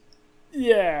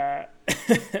yeah.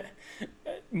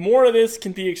 More of this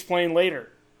can be explained later.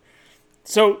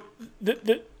 So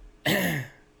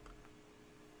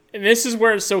and this is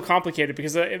where it's so complicated,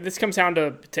 because this comes down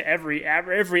to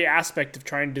every aspect of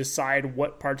trying to decide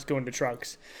what parts go into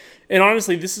trucks. And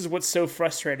honestly, this is what's so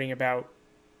frustrating about.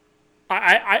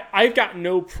 I've got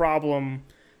no problem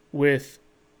with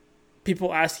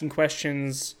people asking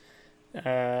questions,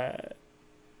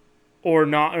 or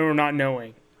not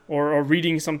knowing, or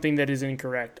reading something that is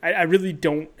incorrect. I really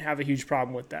don't have a huge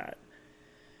problem with that,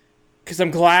 because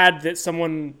I'm glad that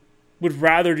someone would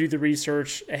rather do the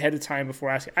research ahead of time before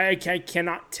asking. I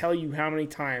cannot tell you how many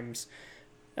times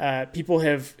people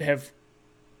have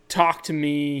talked to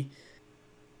me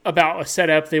about a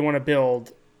setup they want to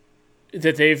build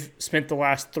that they've spent the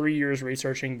last 3 years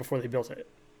researching before they built it.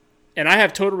 And I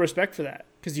have total respect for that,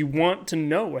 because you want to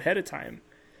know ahead of time.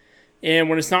 And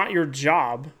when it's not your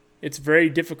job, it's very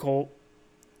difficult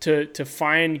to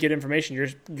get information. You're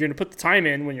going to put the time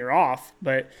in when you're off,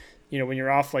 but you know, when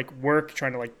you're off like work,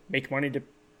 trying to like make money to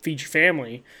feed your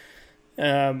family.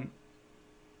 But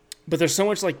there's so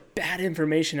much like bad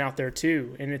information out there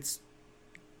too. And it's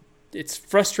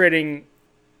frustrating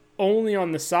only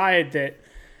on the side that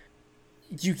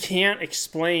you can't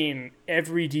explain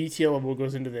every detail of what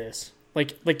goes into this.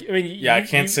 Like I mean, yeah, I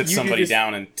can't sit somebody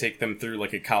down and take them through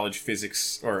like a college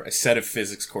physics or a set of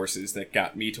physics courses that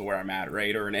got me to where I'm at,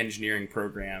 right? Or an engineering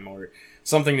program, or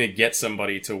something to get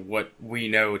somebody to what we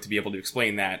know to be able to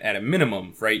explain that at a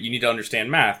minimum, right? You need to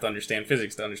understand math, to understand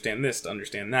physics, to understand this, to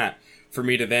understand that, for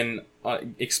me to then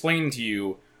explain to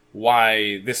you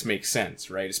why this makes sense,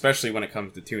 right? Especially when it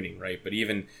comes to tuning, right? But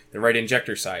even the right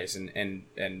injector size and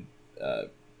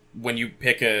when you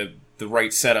pick the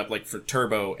right setup, like for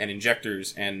turbo and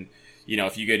injectors, and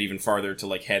if you get even farther to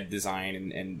like head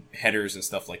design and headers and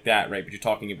stuff like that, right? But you're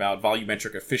talking about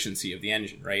volumetric efficiency of the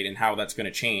engine, right? And how that's going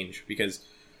to change, because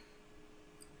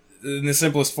in the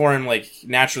simplest form, like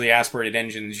naturally aspirated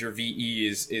engines, your VE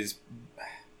is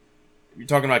you're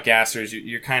talking about gassers,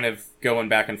 you're kind of going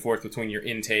back and forth between your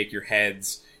intake, your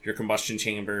heads, your combustion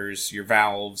chambers, your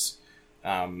valves,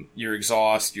 your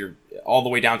exhaust, your all the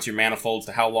way down to your manifolds,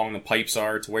 to how long the pipes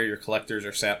are, to where your collectors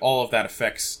are set. All of that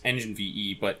affects engine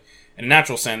VE. But in a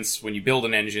natural sense, when you build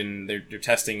an engine, they're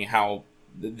testing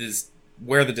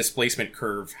where the displacement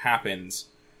curve happens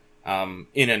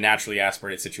in a naturally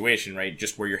aspirated situation, right?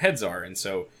 Just where your heads are. And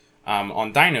so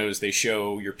on dynos, they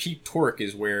show your peak torque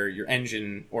is where your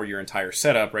engine or your entire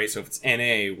setup, right? So if it's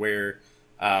NA, where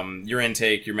your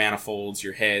intake, your manifolds,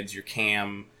 your heads, your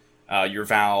cam, your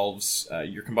valves,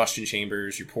 your combustion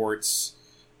chambers, your ports,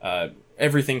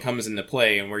 everything comes into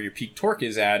play, and where your peak torque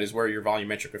is at is where your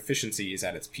volumetric efficiency is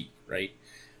at its peak, right?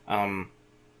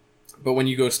 But when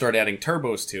you go start adding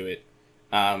turbos to it,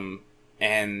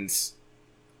 and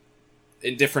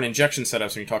in different injection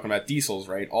setups, when you're talking about diesels,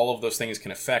 right, all of those things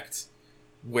can affect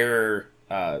where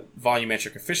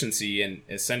volumetric efficiency and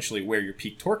essentially where your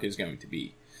peak torque is going to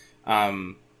be.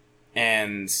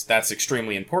 And that's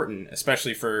extremely important,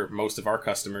 especially for most of our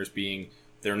customers, being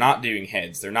they're not doing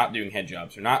heads, they're not doing head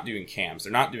jobs, they're not doing cams,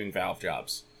 they're not doing valve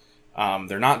jobs,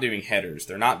 they're not doing headers,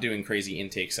 they're not doing crazy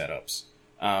intake setups.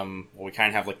 We kind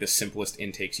of have like the simplest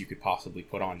intakes you could possibly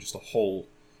put on, just a hole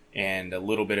and a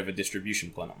little bit of a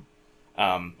distribution plenum.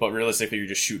 But realistically, you're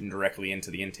just shooting directly into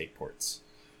the intake ports.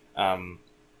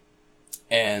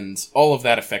 And all of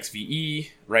that affects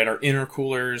VE, right? Our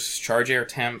intercoolers, charge air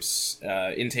temps,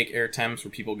 intake air temps,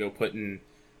 where people go put in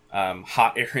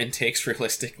hot air intakes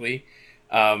realistically.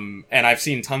 And I've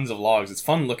seen tons of logs. It's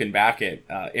fun looking back at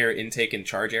air intake and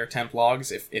charge air temp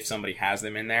logs if somebody has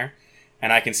them in there.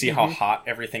 And I can see how hot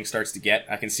everything starts to get.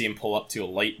 I can see them pull up to a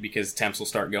light, because temps will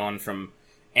start going from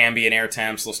ambient air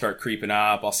temps. They'll start creeping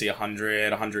up. I'll see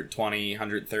 100, 120,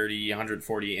 130,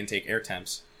 140 intake air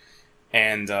temps.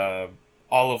 And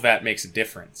all of that makes a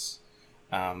difference.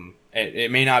 It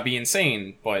may not be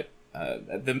insane, but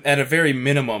at a very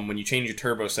minimum, when you change your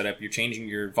turbo setup, you're changing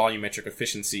your volumetric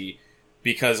efficiency,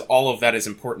 because all of that is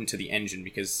important to the engine,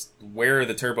 because where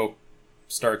the turbo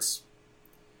starts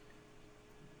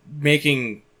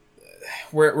making,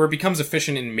 where it becomes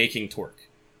efficient in making torque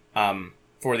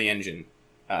for the engine,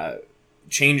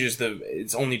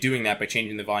 it's only doing that by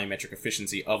changing the volumetric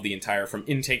efficiency of the entire, from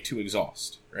intake to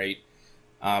exhaust, right?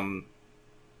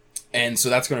 And so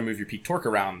that's going to move your peak torque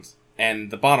around.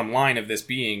 And the bottom line of this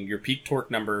being, your peak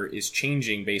torque number is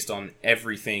changing based on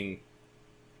everything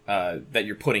that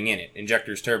you're putting in it.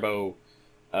 Injectors, turbo,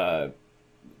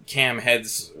 cam,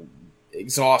 heads,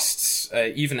 exhausts,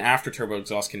 even after turbo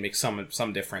exhaust can make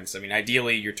some difference. I mean,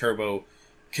 ideally, your turbo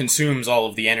consumes all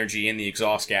of the energy in the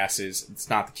exhaust gases. It's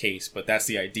not the case, but that's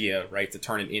the idea, right? To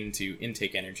turn it into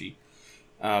intake energy.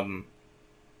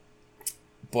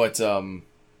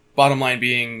 Bottom line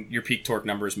being, your peak torque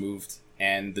number is moved,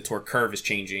 and the torque curve is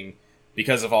changing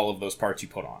because of all of those parts you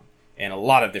put on, in a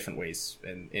lot of different ways,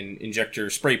 in injector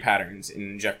spray patterns, in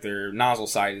injector nozzle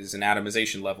sizes, and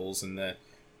atomization levels, and the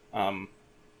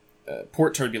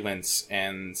port turbulence,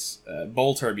 and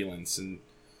bowl turbulence, and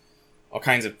all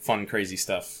kinds of fun, crazy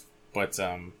stuff. But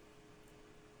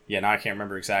yeah, now I can't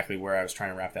remember exactly where I was trying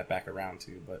to wrap that back around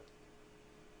to, but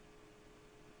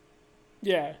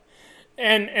yeah,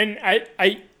 and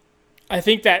I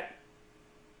think that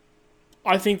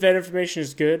information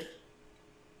is good,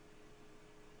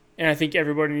 and I think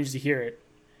everybody needs to hear it.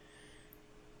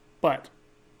 But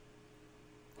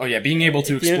oh yeah, being able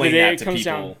to explain that to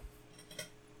people,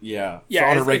 yeah,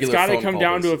 it's got to come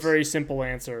down to a very simple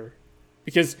answer,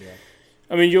 because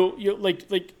I mean, you'll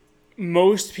like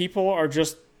most people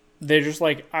they're just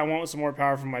like, I want some more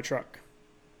power from my truck,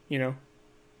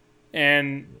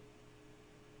 and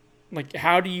like,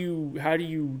 how do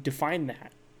you define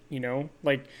that?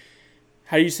 Like,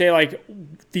 how do you say, like,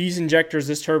 these injectors,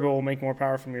 this turbo will make more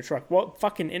power from your truck? Well,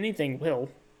 fucking anything will,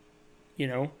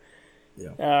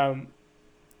 Yeah.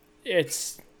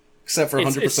 It's except for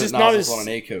 100% nozzles on an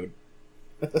A code.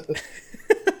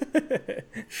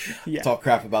 Yeah. Talk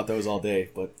crap about those all day,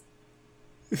 but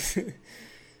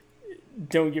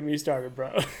don't get me started,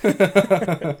 bro.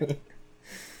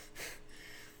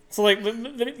 So, like,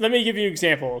 let me give you an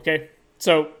example, okay?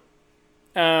 So,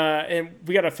 and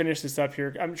we got to finish this up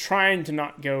here. I'm trying to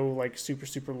not go, like, super,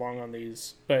 super long on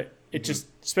these, but it just,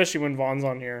 especially when Vaughn's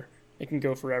on here, it can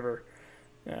go forever.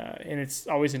 And it's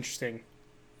always interesting.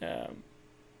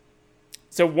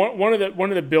 So one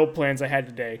of the build plans I had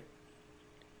today,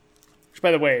 which,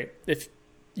 by the way, if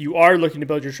you are looking to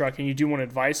build your truck and you do want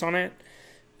advice on it,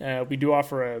 we do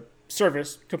offer a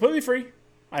service completely free.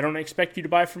 I don't expect you to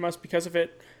buy from us because of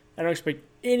it. I don't expect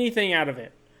anything out of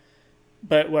it.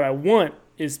 But what I want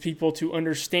is people to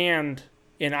understand,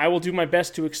 and I will do my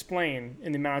best to explain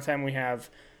in the amount of time we have,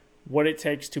 what it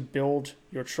takes to build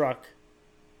your truck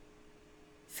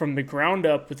from the ground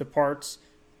up with the parts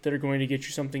that are going to get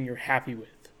you something you're happy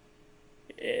with.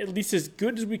 At least as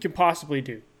good as we can possibly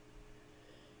do.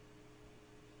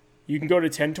 You can go to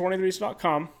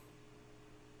 1023s.com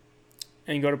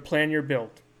and go to plan your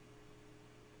build.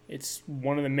 It's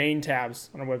one of the main tabs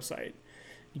on our website.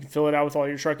 You can fill it out with all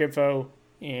your truck info,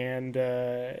 and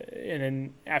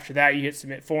then after that you hit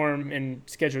submit form and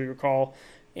schedule your call,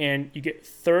 and you get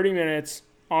 30 minutes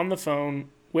on the phone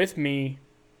with me,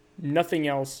 nothing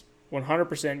else,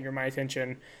 100% you're my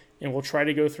attention, and we'll try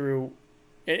to go through.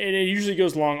 And it usually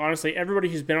goes long. Honestly, everybody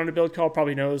who's been on a build call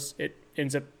probably knows it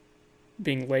ends up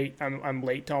being late. I'm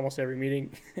late to almost every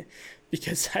meeting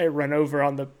because I run over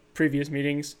on the previous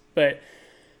meetings. But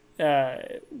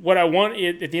what I want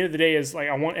at the end of the day is, like,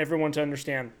 I want everyone to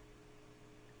understand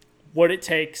what it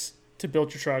takes to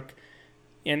build your truck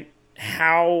and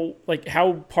how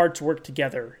parts work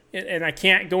together. And I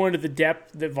can't go into the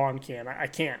depth that Vaughn can. I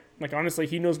can't. Like, honestly,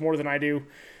 he knows more than I do,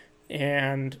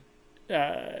 and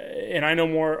I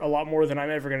know a lot more than I'm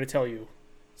ever going to tell you.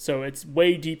 So it's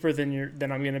way deeper than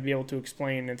I'm going to be able to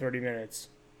explain in 30 minutes.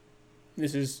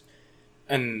 This is,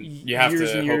 and you have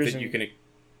to hope that you can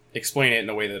explain it in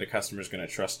a way that a customer is going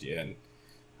to trust you,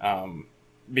 and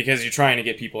because you're trying to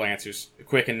get people answers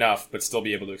quick enough, but still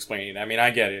be able to explain it. I mean, I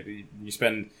get it.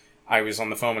 I was on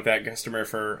the phone with that customer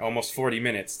for almost 40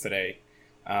 minutes today,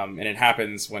 and it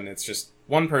happens when it's just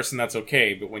one person, that's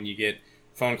okay, but when you get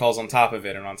phone calls on top of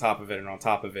it, and on top of it, and on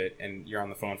top of it, and you're on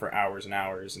the phone for hours and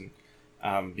hours, and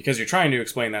because you're trying to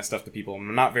explain that stuff to people,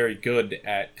 I'm not very good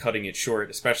at cutting it short,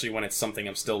 especially when it's something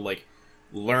I'm still, like,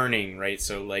 learning, right?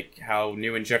 So, like, how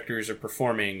new injectors are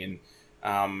performing, and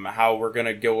how we're going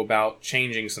to go about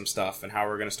changing some stuff, and how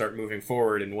we're going to start moving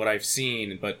forward, and what I've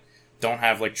seen, but don't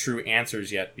have, like, true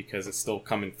answers yet because it's still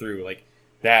coming through. Like,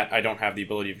 that I don't have the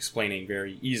ability of explaining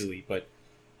very easily, but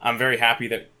I'm very happy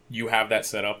that you have that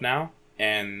set up now,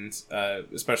 and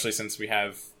especially since we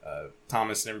have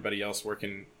Thomas and everybody else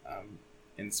working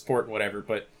in support and whatever,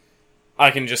 but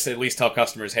I can just at least tell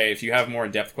customers, hey, if you have more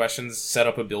in-depth questions, set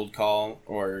up a build call,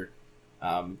 or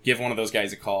give one of those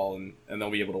guys a call, and they'll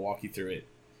be able to walk you through it.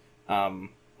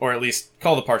 Or at least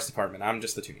call the parts department. I'm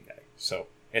just the tuning guy. So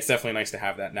it's definitely nice to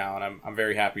have that now, and I'm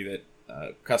very happy that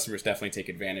customers definitely take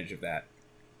advantage of that.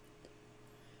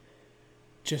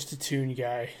 Just a tune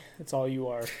guy. That's all you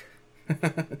are.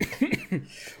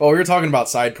 Well, we were talking about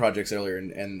side projects earlier,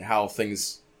 and how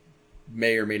things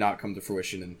may or may not come to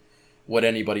fruition, and what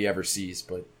anybody ever sees.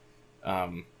 But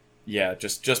yeah,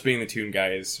 just being the tune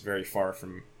guy is very far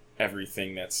from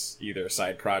everything that's either a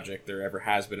side project, there ever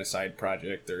has been a side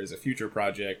project, there is a future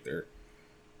project, or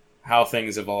how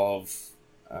things evolve.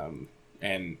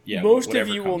 And yeah, most of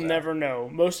you will never know.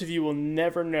 Most of you will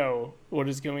never know what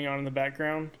is going on in the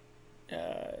background.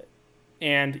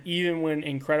 And even when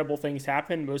incredible things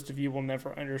happen, most of you will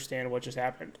never understand what just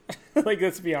happened. Like,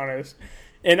 let's be honest.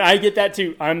 And I get that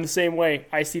too. I'm the same way.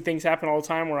 I see things happen all the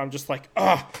time where I'm just like,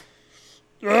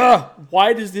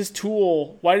 why does this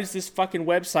fucking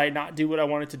website not do what I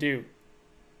want it to do?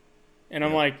 And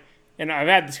I'm like, and I've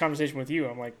had this conversation with you.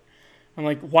 I'm like,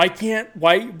 it's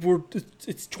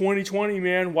 2020,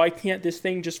 man. Why can't this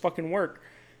thing just fucking work?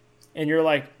 And you're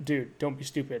like, dude, don't be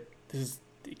stupid. This is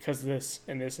because of this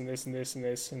and this and this and this and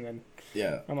this. And then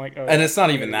I'm like, oh. And it's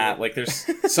not even that. Like, there's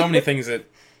so many things that,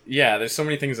 there's so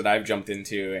many things that I've jumped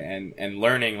into and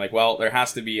learning. Like, well, there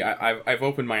has to be. I've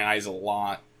opened my eyes a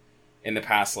lot in the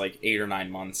past, like, 8 or 9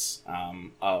 months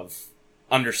of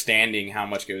understanding how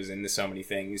much goes into so many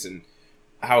things, and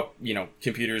how,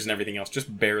 computers and everything else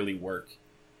just barely work.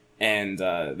 And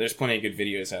there's plenty of good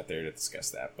videos out there to discuss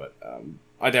that. But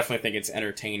I definitely think it's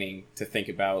entertaining to think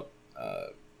about,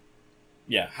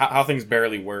 how things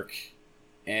barely work,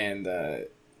 and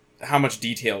how much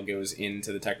detail goes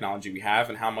into the technology we have,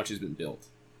 and how much has been built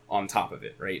on top of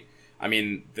it, right? I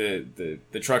mean, the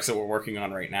trucks that we're working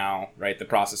on right now, right, the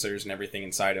processors and everything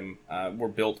inside them were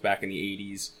built back in the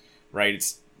 80s, right?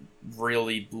 It's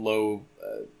really low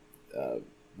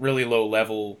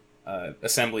level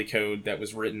assembly code that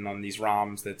was written on these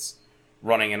ROMs that's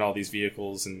running in all these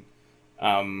vehicles, and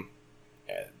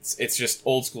it's just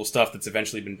old school stuff that's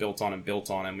eventually been built on.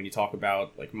 And when you talk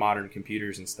about like modern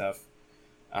computers and stuff,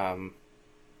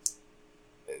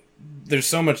 there's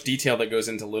so much detail that goes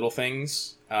into little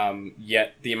things,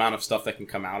 yet the amount of stuff that can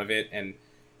come out of it. And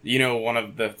one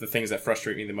of the things that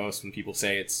frustrate me the most when people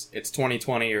say it's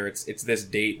 2020 or it's this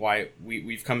date, why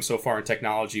we've come so far in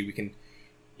technology, we can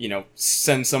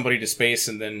send somebody to space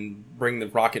and then bring the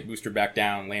rocket booster back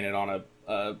down, land it on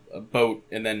a boat,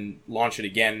 and then launch it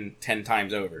again 10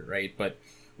 times over, right? But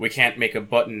we can't make a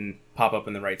button pop up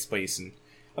in the right space. And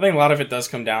I think a lot of it does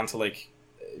come down to, like,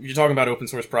 if you're talking about open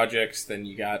source projects, then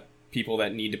you got people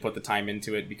that need to put the time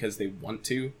into it because they want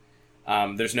to.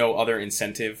 There's no other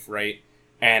incentive, right?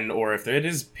 And or if it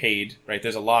is paid, right,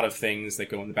 there's a lot of things that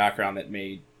go in the background that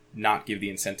may not give the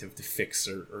incentive to fix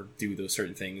or do those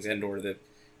certain things, and or the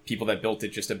people that built it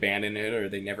just abandoned it, or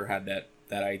they never had that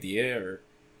idea or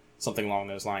something along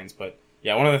those lines. But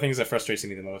yeah, one of the things that frustrates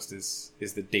me the most is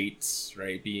the dates,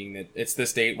 right? Being that it's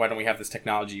this date, why don't we have this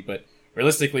technology? But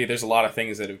realistically, there's a lot of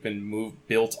things that have been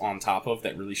built on top of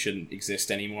that really shouldn't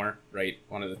exist anymore, right?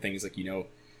 One of the things, like,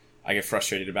 I get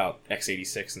frustrated about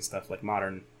x86 and stuff, like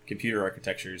modern computer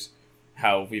architectures,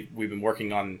 how we've been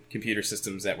working on computer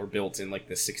systems that were built in like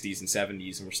the 60s and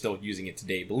 70s, and we're still using it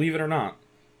today. Believe it or not,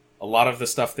 a lot of the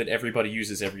stuff that everybody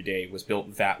uses every day was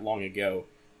built that long ago.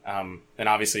 And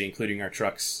obviously, including our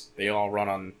trucks, they all run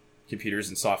on computers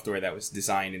and software that was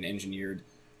designed and engineered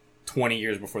 20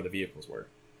 years before the vehicles were.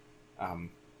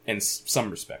 In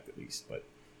some respect, at least. But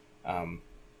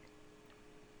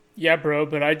yeah, bro,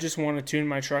 but I just want to tune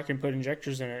my truck and put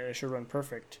injectors in it. It should run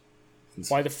perfect.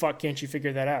 Why the fuck can't you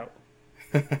figure that out?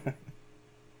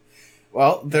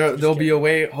 Well, there'll be a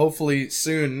way, hopefully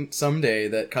soon, someday,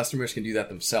 that customers can do that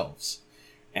themselves.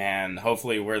 And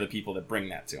hopefully we're the people that bring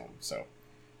that to them. So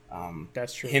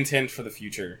that's true. Hint for the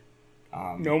future.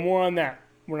 No more on that.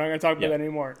 We're not going to talk about that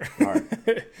anymore. All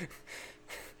right.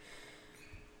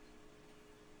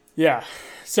 Yeah.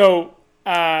 So,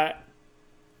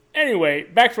 anyway,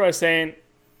 back to what I was saying.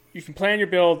 You can plan your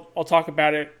build. I'll talk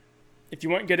about it. If you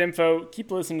want good info,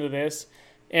 keep listening to this.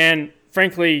 And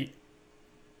frankly,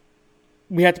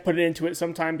 we have to put it into it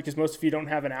sometime because most of you don't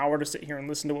have an hour to sit here and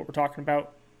listen to what we're talking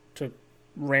about, to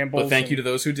ramble. But thank you to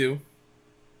those who do.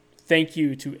 Thank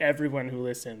you to everyone who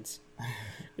listens.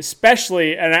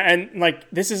 Especially, and like,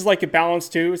 this is like a balance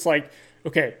too. It's like,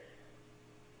 okay,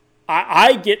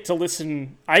 I get to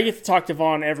listen, I get to talk to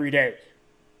Vaughn every day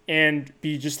and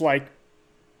be just like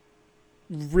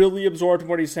really absorbed in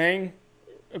what he's saying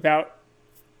about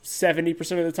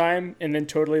 70% of the time, and then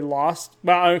totally lost.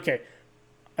 Well, okay,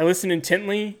 I listen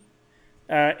intently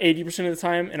 80% of the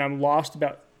time, and I'm lost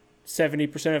about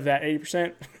 70% of that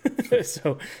 80%.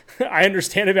 So I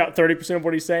understand about 30% of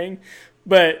what he's saying,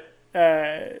 but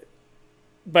I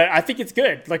think it's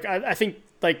good. Like I think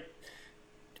like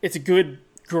it's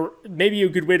maybe a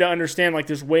good way to understand, like,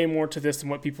 there's way more to this than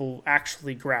what people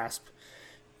actually grasp,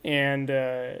 and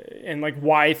like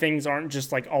why things aren't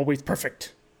just like always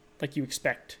perfect like you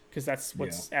expect, because that's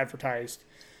what's advertised.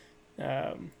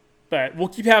 But we'll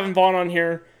keep having Vaughn on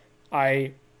here.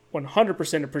 I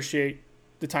 100% appreciate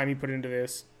the time you put into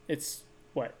this. It's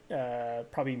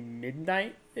probably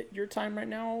midnight at your time right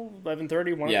now,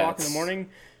 11:30, 1 o'clock in the morning.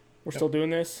 We're still doing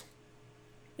this,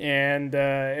 and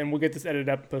we'll get this edited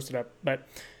up and posted up. But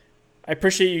I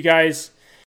appreciate you guys.